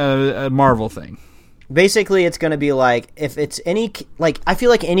doing a Marvel thing. Basically, it's going to be like, if it's any, like, I feel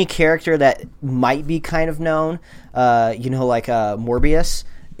like any character that might be kind of known, like Morbius,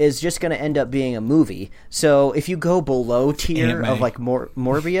 is just going to end up being a movie. So if you go below tier of like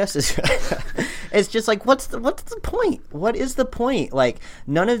Morbius, it's just like, what's the point? What is the point? Like,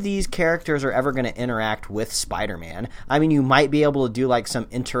 none of these characters are ever going to interact with Spider-Man. I mean, you might be able to do like some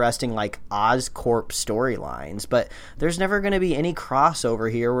interesting like Oscorp storylines, but there's never going to be any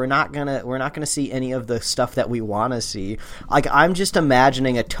crossover here. We're not gonna see any of the stuff that we want to see. Like, I'm just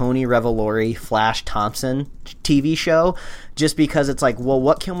imagining a Tony Revolori, Flash Thompson TV show, just because it's like, well,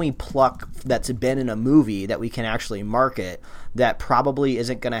 what can we pluck that's been in a movie that we can actually market that probably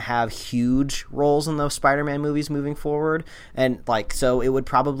isn't going to have huge roles in those Spider-Man movies moving forward? And like, so it would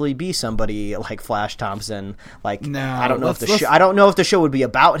probably be somebody like Flash Thompson. Like, no, I don't know if the show would be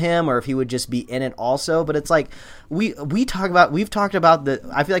about him or if he would just be in it also. But it's like we've talked about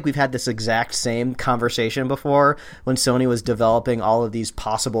I feel like we've had this exact same conversation before when Sony was developing all of these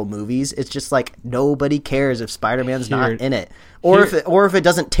possible movies. It's just like nobody cares if Spider-Man's not in it. Or if it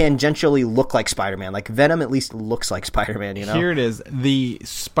doesn't tangentially look like Spider-Man. Like Venom at least looks like Spider-Man, you know? Here it is. The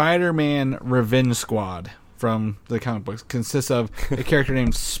Spider-Man Revenge Squad from the comic books consists of a character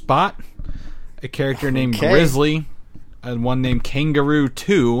named Spot, a character named Grizzly, and one named Kangaroo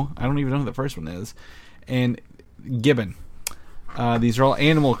 2. I don't even know who the first one is. And Gibbon. These are all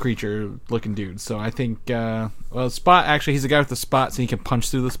animal creature looking dudes. So I think, Spot, actually, he's the guy with the spots, so he can punch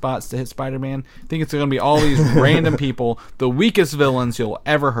through the spots to hit Spider-Man. I think it's going to be all these random people, the weakest villains you'll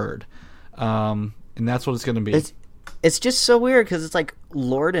ever heard. And that's what it's going to be. It's just so weird because it's like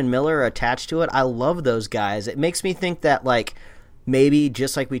Lord and Miller are attached to it. I love those guys. It makes me think that, like, maybe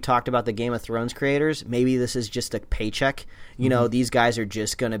just like we talked about the Game of Thrones creators, maybe this is just a paycheck. You know, these guys are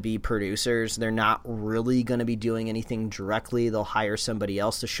just going to be producers. They're not really going to be doing anything directly. They'll hire somebody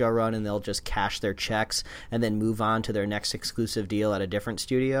else to showrun, and they'll just cash their checks and then move on to their next exclusive deal at a different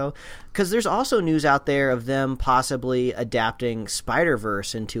studio. Because there's also news out there of them possibly adapting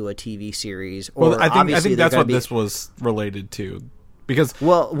Spider-Verse into a TV series. Or Well, I think that's what this was related to. Because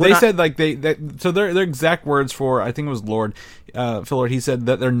they said like so their exact words for, I think it was Phil Lord, he said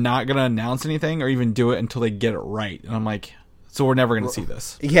that they're not going to announce anything or even do it until they get it right. And I'm like, so we're never going to see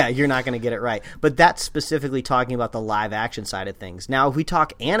this. Yeah, you're not going to get it right. But that's specifically talking about the live action side of things. Now, if we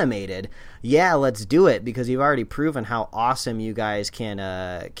talk animated, yeah, let's do it, because you've already proven how awesome you guys can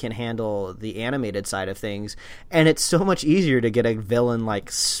handle the animated side of things. And it's so much easier to get a villain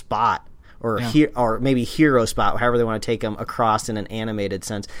like Spot or maybe Hero Spot, however they want to take them across in an animated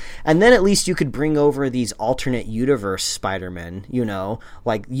sense. And then at least you could bring over these alternate universe Spider-Man, you know?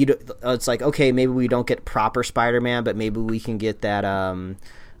 Like, it's like, okay, maybe we don't get proper Spider-Man, but maybe we can get that,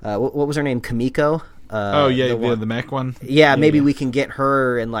 what was her name? Kamiko? The mech one. Yeah, maybe we can get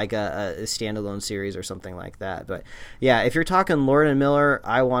her in like a standalone series or something like that. But yeah, if you're talking Lord and Miller,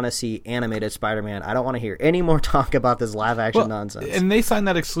 I want to see animated Spider-Man. I don't want to hear any more talk about this live action nonsense. And they signed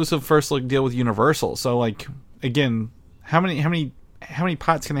that exclusive first look deal with Universal. So like, again, how many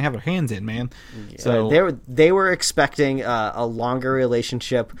pots can they have their hands in, man? Yeah, so they were expecting a longer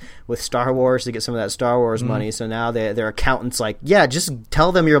relationship with Star Wars to get some of that Star Wars money. So now their accountant's like, yeah, just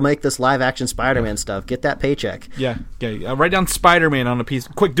tell them you'll make this live action Spider-Man stuff. Get that paycheck. Yeah. Write down Spider-Man on a piece.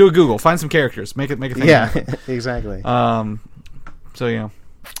 Quick, do a Google. Find some characters. Make a thing. Yeah, exactly. So yeah.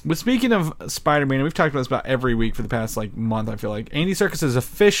 But speaking of Spider-Man, we've talked about this about every week for the past like month. I feel like Andy Serkis is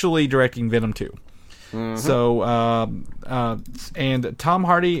officially directing Venom 2. So, and Tom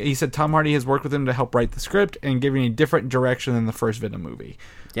Hardy, he said Tom Hardy has worked with him to help write the script and giving a different direction than the first Venom movie.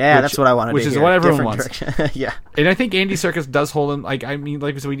 Yeah, that's what I wanted to hear. Which is what everyone wants. Yeah. And I think Andy Serkis does hold him, like, I mean,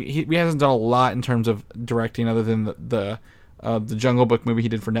 like we said, he hasn't done a lot in terms of directing other than the Jungle Book movie he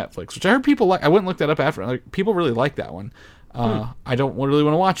did for Netflix, which I heard people like. I went and looked that up after. Like, people really like that one. I don't really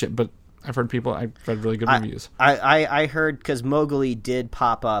want to watch it, but I've read really good reviews. I heard, because Mowgli did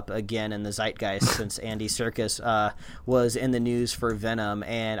pop up again in the zeitgeist since Andy Serkis was in the news for Venom,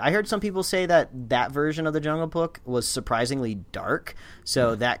 and I heard some people say that version of the Jungle Book was surprisingly dark,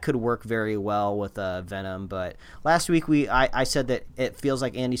 so that could work very well with Venom. But last week I said that it feels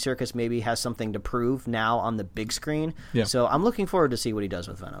like Andy Serkis maybe has something to prove now on the big screen. Yeah. So I'm looking forward to see what he does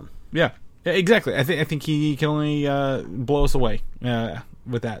with Venom. Yeah, exactly. I think he can only blow us away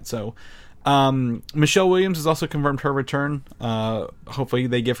with that. So Michelle Williams has also confirmed her return. Hopefully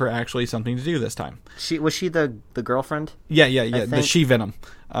they give her actually something to do this time. Was she the girlfriend? Yeah, the She-Venom.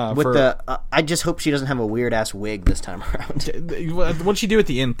 I just hope she doesn't have a weird ass wig this time around. What'd she do at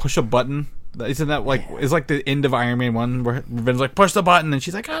the end? Push a button? Isn't that like it's like the end of Iron Man 1 where Ben's like, push the button, and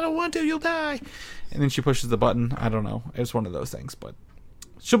she's like, I don't want to, you'll die. And then she pushes the button. I don't know. It's one of those things, but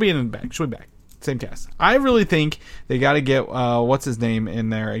she'll be back. She'll be back. Same cast. I really think they got to get what's his name in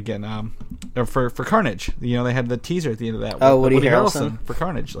there again for Carnage. You know, they had the teaser at the end of that. Oh, Woody Harrelson for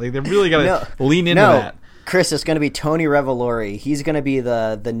Carnage. Like, they really got to lean into that. Chris, it's going to be Tony Revolori. He's going to be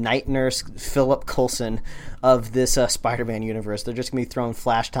the night nurse Philip Coulson of this Spider-Man universe. They're just going to be throwing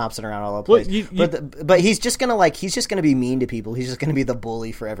Flash Thompson around all over the place. But he's just going to be mean to people. He's just going to be the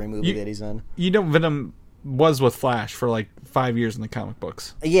bully for every movie that he's in. You know, Venom was with Flash for like 5 years in the comic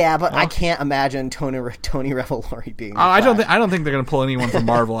books. Yeah, but I can't imagine Tony Revolori being. I don't think they're going to pull anyone from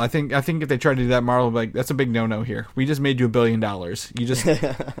Marvel. I think if they try to do that, Marvel will be like, that's a big no here. We just made you $1 billion. You just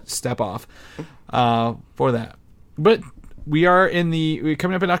step off for that. But we're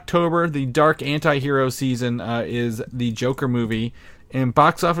coming up in October. The dark anti-hero season is the Joker movie, and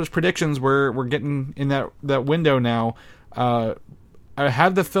box office predictions. We're getting in that window now. I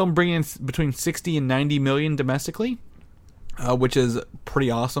have the film bringing in between 60 and 90 million domestically, which is pretty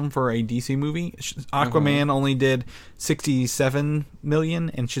awesome for a DC movie. Aquaman only did 67 million,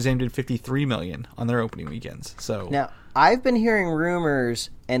 and Shazam did 53 million on their opening weekends. So now, I've been hearing rumors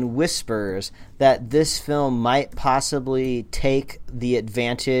and whispers that this film might possibly take the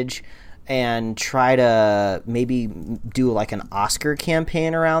advantage and try to maybe do like an Oscar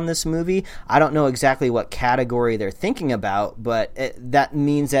campaign around this movie. I don't know exactly what category they're thinking about, but that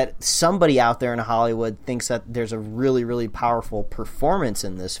means that somebody out there in Hollywood thinks that there's a really, really powerful performance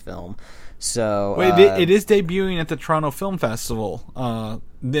in this film. So it is debuting at the Toronto Film Festival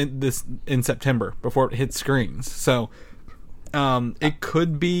in September before it hits screens. So it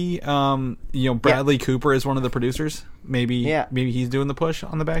could be Bradley Cooper is one of the producers. maybe he's doing the push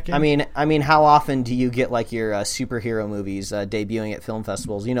on the back end. I mean, how often do you get like your superhero movies debuting at film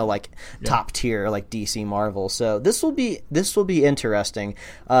festivals? Like top tier, like DC, Marvel. So this will be interesting.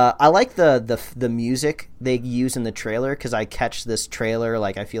 I like the music they use in the trailer, because I catch this trailer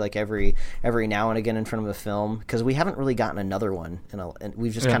like I feel like every now and again in front of a film, because we haven't really gotten another one, and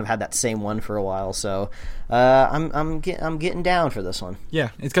we've just kind of had that same one for a while. So I'm getting down for this one. Yeah,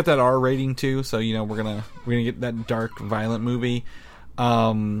 it's got that R rating too, so we're gonna get that dark, violent movie.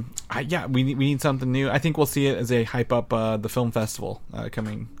 We need something new. I think we'll see it as a hype up the film festival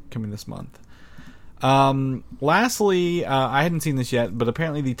coming this month. Lastly, I hadn't seen this yet, but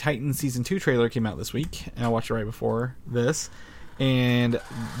apparently the Titans Season 2 trailer came out this week, and I watched it right before this. And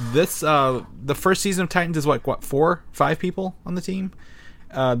this, the first season of Titans is what 4-5 people on the team?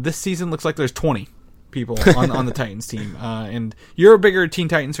 This season looks like there's 20 people on the Titans team. And you're a bigger Teen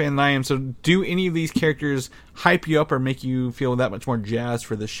Titans fan than I am, so do any of these characters hype you up or make you feel that much more jazzed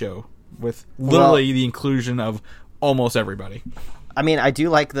for this show, with literally the inclusion of almost everybody? I mean, I do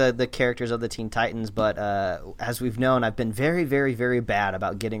like the characters of the Teen Titans, but as we've known, I've been very, very, very bad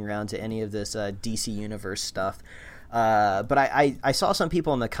about getting around to any of this DC Universe stuff. But I saw some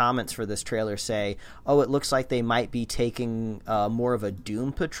people in the comments for this trailer say, it looks like they might be taking more of a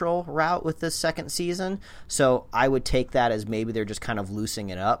Doom Patrol route with this second season. So I would take that as maybe they're just kind of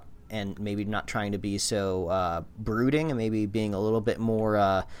loosening it up and maybe not trying to be so brooding, and maybe being a little bit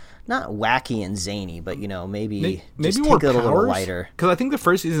more not wacky and zany, but maybe just more take it powers, a little lighter. Because I think the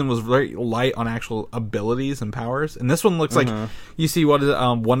first season was very light on actual abilities and powers, and this one looks like you see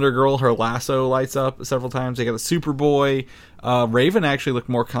Wonder Girl, her lasso lights up several times. They got a Superboy. Raven actually looked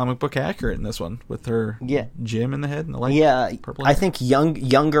more comic book accurate in this one with her gem in the head and the light. Purple hair. I think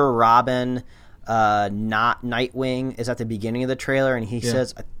younger Robin. Not Nightwing is at the beginning of the trailer, and he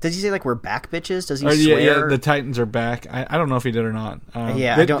says, does he say like we're back, bitches? Does he swear? Yeah, the Titans are back. I don't know if he did or not.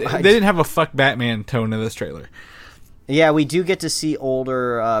 They didn't have a fuck Batman tone in this trailer. Yeah, we do get to see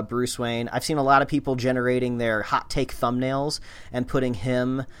older Bruce Wayne. I've seen a lot of people generating their hot take thumbnails and putting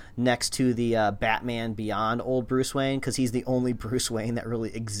him next to the Batman Beyond old Bruce Wayne, because he's the only Bruce Wayne that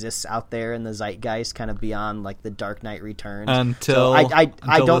really exists out there in the zeitgeist, kind of beyond like the Dark Knight Returns. Until I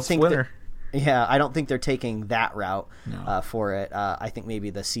don't think winter. Yeah, I don't think they're taking that route for it. I think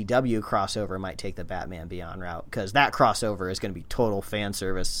maybe the CW crossover might take the Batman Beyond route, because that crossover is going to be total fan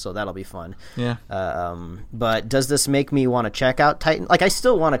service, so that'll be fun. Yeah. But does this make me want to check out Titans? Like, I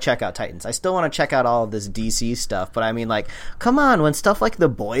still want to check out Titans. I still want to check out all of this DC stuff, but I mean, like, come on, when stuff like The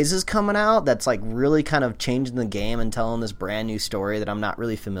Boys is coming out, that's like really kind of changing the game and telling this brand new story that I'm not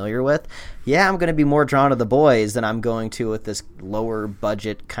really familiar with, I'm going to be more drawn to The Boys than I'm going to with this lower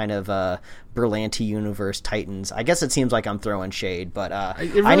budget kind of Berlanti universe Titans. I guess it seems like I'm throwing shade, but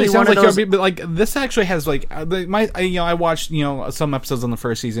it really sounds like those... but like this actually has like I watched some episodes on the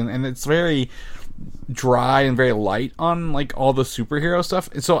first season, and it's very dry and very light on like all the superhero stuff.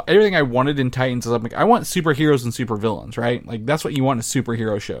 And so everything I wanted in Titans is like, I want superheroes and supervillains, right? Like that's what you want in a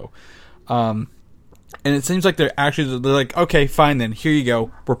superhero show. And it seems like they're like, okay, fine then, here you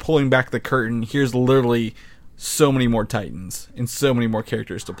go. We're pulling back the curtain. Here's literally so many more Titans and so many more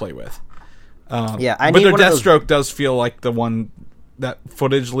characters to play with. But their Deathstroke does feel like the one, that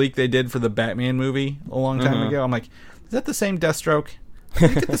footage leak they did for the Batman movie a long time ago. I'm like, is that the same Deathstroke?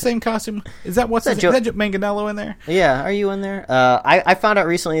 Did you get the same costume? Is that is that Manganiello in there? Yeah, are you in there? I found out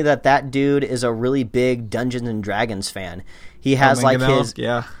recently that dude is a really big Dungeons and Dragons fan. He has like his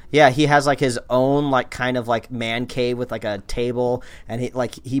he has like his own like kind of like man cave with like a table, and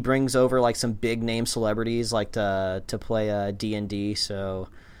he brings over like some big name celebrities like to play D&D. So.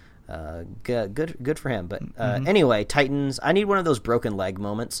 Good for him. But anyway, Titans. I need one of those broken leg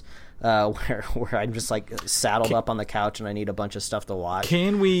moments where I'm just like saddled up on the couch and I need a bunch of stuff to watch.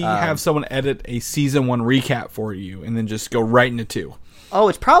 Can we have someone edit a season 1 recap for you and then just go right into 2? Oh,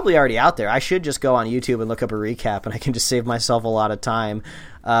 it's probably already out there. I should just go on YouTube and look up a recap, and I can just save myself a lot of time.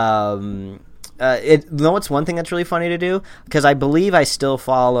 It's one thing that's really funny to do, because I believe I still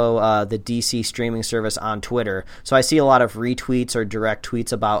follow the DC streaming service on Twitter, so I see a lot of retweets or direct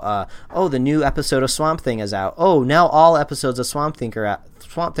tweets about the new episode of Swamp Thing is out. Oh, now all episodes of Swamp Thing are out.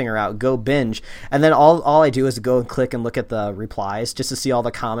 Go binge. And then all I do is go and click and look at the replies just to see all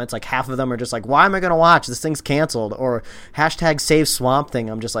the comments. Like half of them are just like, why am I going to watch? This thing's canceled. Or hashtag save Swamp Thing.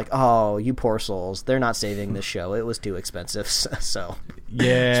 I'm just like, oh, you poor souls. They're not saving this show. It was too expensive. So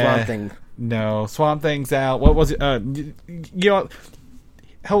yeah, Swamp Thing. No, Swamp Thing's out. What was it?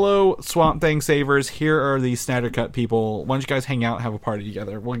 hello, Swamp Thing savers. Here are the Snyder Cut people. Why don't you guys hang out and have a party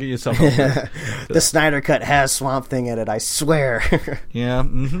together? We'll get you something. The Snyder Cut has Swamp Thing in it, I swear. Yeah.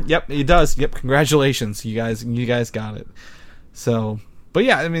 Mm-hmm. Yep, it does. Yep. Congratulations, you guys got it. So, but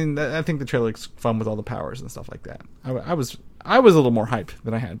yeah, I mean, I think the trailer looks fun with all the powers and stuff like that. I was a little more hyped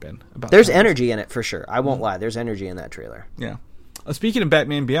than I had been about. There's energy in it for sure. I won't lie. There's energy in that trailer. Yeah. Speaking of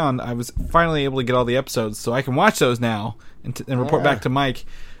Batman Beyond, I was finally able to get all the episodes, so I can watch those now and report back to Mike.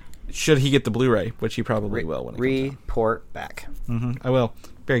 Should he get the Blu-ray, which he probably will when it comes out. Report back. I will.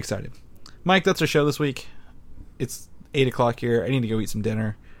 Very excited. Mike, that's our show this week. It's 8 o'clock here. I need to go eat some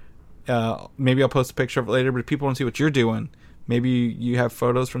dinner. Maybe I'll post a picture of it later, but if people want to see what you're doing, maybe you have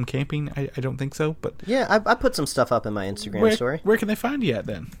photos from camping. I don't think so, but yeah, I put some stuff up in my Instagram story. Where can they find you at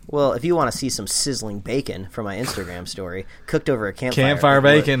then? Well, if you want to see some sizzling bacon from my Instagram story, cooked over a campfire. Campfire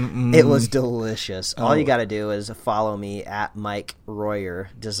bacon. It was delicious. All you got to do is follow me at Mike Royer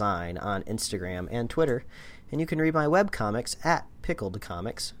Design on Instagram and Twitter, and you can read my webcomics at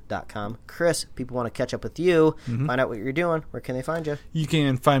pickledcomics.com. Chris, people want to catch up with you, find out what you're doing. Where can they find you? You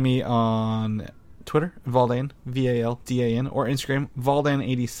can find me on Twitter, Valdan, Valdan, or Instagram,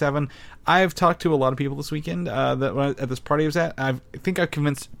 Valdan87. I've talked to a lot of people this weekend at this party I was at. I think I've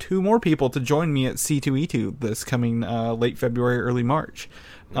convinced 2 more people to join me at C2E2 this coming late February, early March.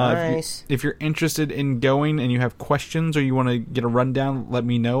 Nice. If you're interested in going and you have questions or you want to get a rundown, let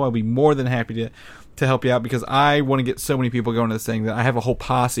me know. I'll be more than happy to help you out because I want to get so many people going to this thing that I have a whole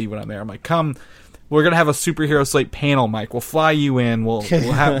posse when I'm there. I'm like, come. We're gonna have a superhero slate panel, Mike. We'll fly you in. We'll sit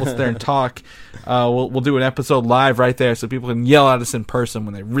there and talk. We'll do an episode live right there, so people can yell at us in person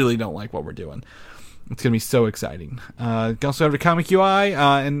when they really don't like what we're doing. It's gonna be so exciting. You can also go to Comic UI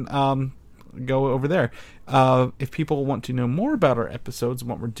and go over there. If people want to know more about our episodes and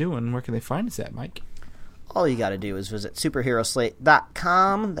what we're doing, where can they find us at, Mike? All you got to do is visit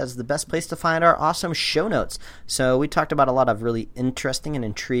superheroslate.com. That's the best place to find our awesome show notes. So we talked about a lot of really interesting and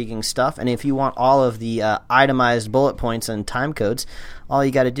intriguing stuff. And if you want all of the itemized bullet points and time codes, all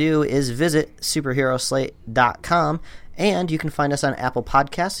you got to do is visit superheroslate.com. And you can find us on Apple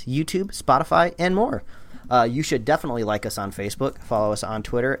Podcasts, YouTube, Spotify, and more. You should definitely like us on Facebook, follow us on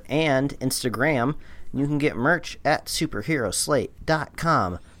Twitter and Instagram. You can get merch at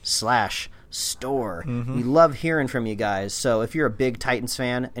superheroslate.com/store. We love hearing from you guys. So if you're a big Titans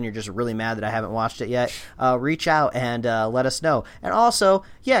fan and you're just really mad that I haven't watched it yet, reach out and let us know. And also,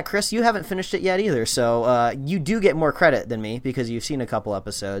 yeah, Chris, you haven't finished it yet either. So you do get more credit than me because you've seen a couple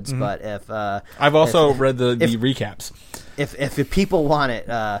episodes. But if I've also read the recaps. If people want it,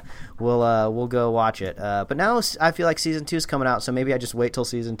 we'll go watch it. But now I feel like season 2 is coming out, so maybe I just wait till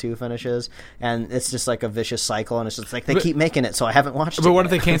season 2 finishes, and it's just like a vicious cycle, and it's just like they keep making it, so I haven't watched it. But what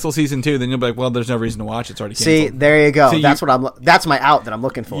if they cancel season 2? Then you'll be like, well, there's no reason to watch it. It's already canceled. See, there you go. That's my out that I'm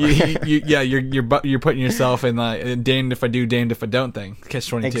looking for. You're putting yourself in the damned if I do, damned if I don't thing.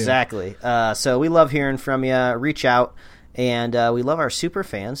 Catch-22. Exactly. So we love hearing from you. Reach out. And we love our super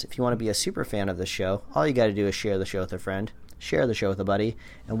fans. If you want to be a super fan of the show, all you got to do is share the show with a friend, share the show with a buddy,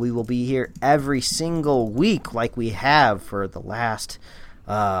 and we will be here every single week like we have for the last,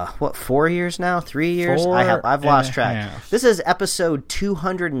 4 years now? 3 years? I've lost track. This is episode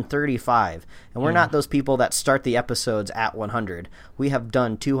 235, and we're not those people that start the episodes at 100. We have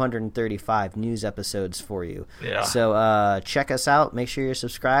done 235 news episodes for you. Yeah. So check us out. Make sure you're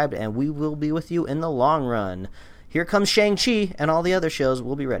subscribed, and we will be with you in the long run. Here comes Shang-Chi, and all the other shows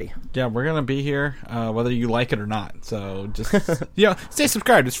will be ready. Yeah, we're going to be here, whether you like it or not. So just, stay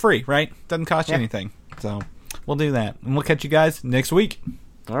subscribed. It's free, right? Doesn't cost you anything. So we'll do that. And we'll catch you guys next week.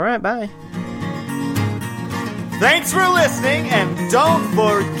 All right, bye. Thanks for listening, and don't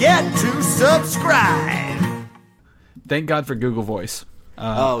forget to subscribe. Thank God for Google Voice.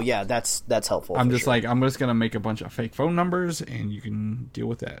 Yeah, that's helpful. I'm just going to make a bunch of fake phone numbers, and you can deal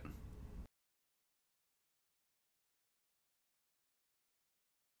with that.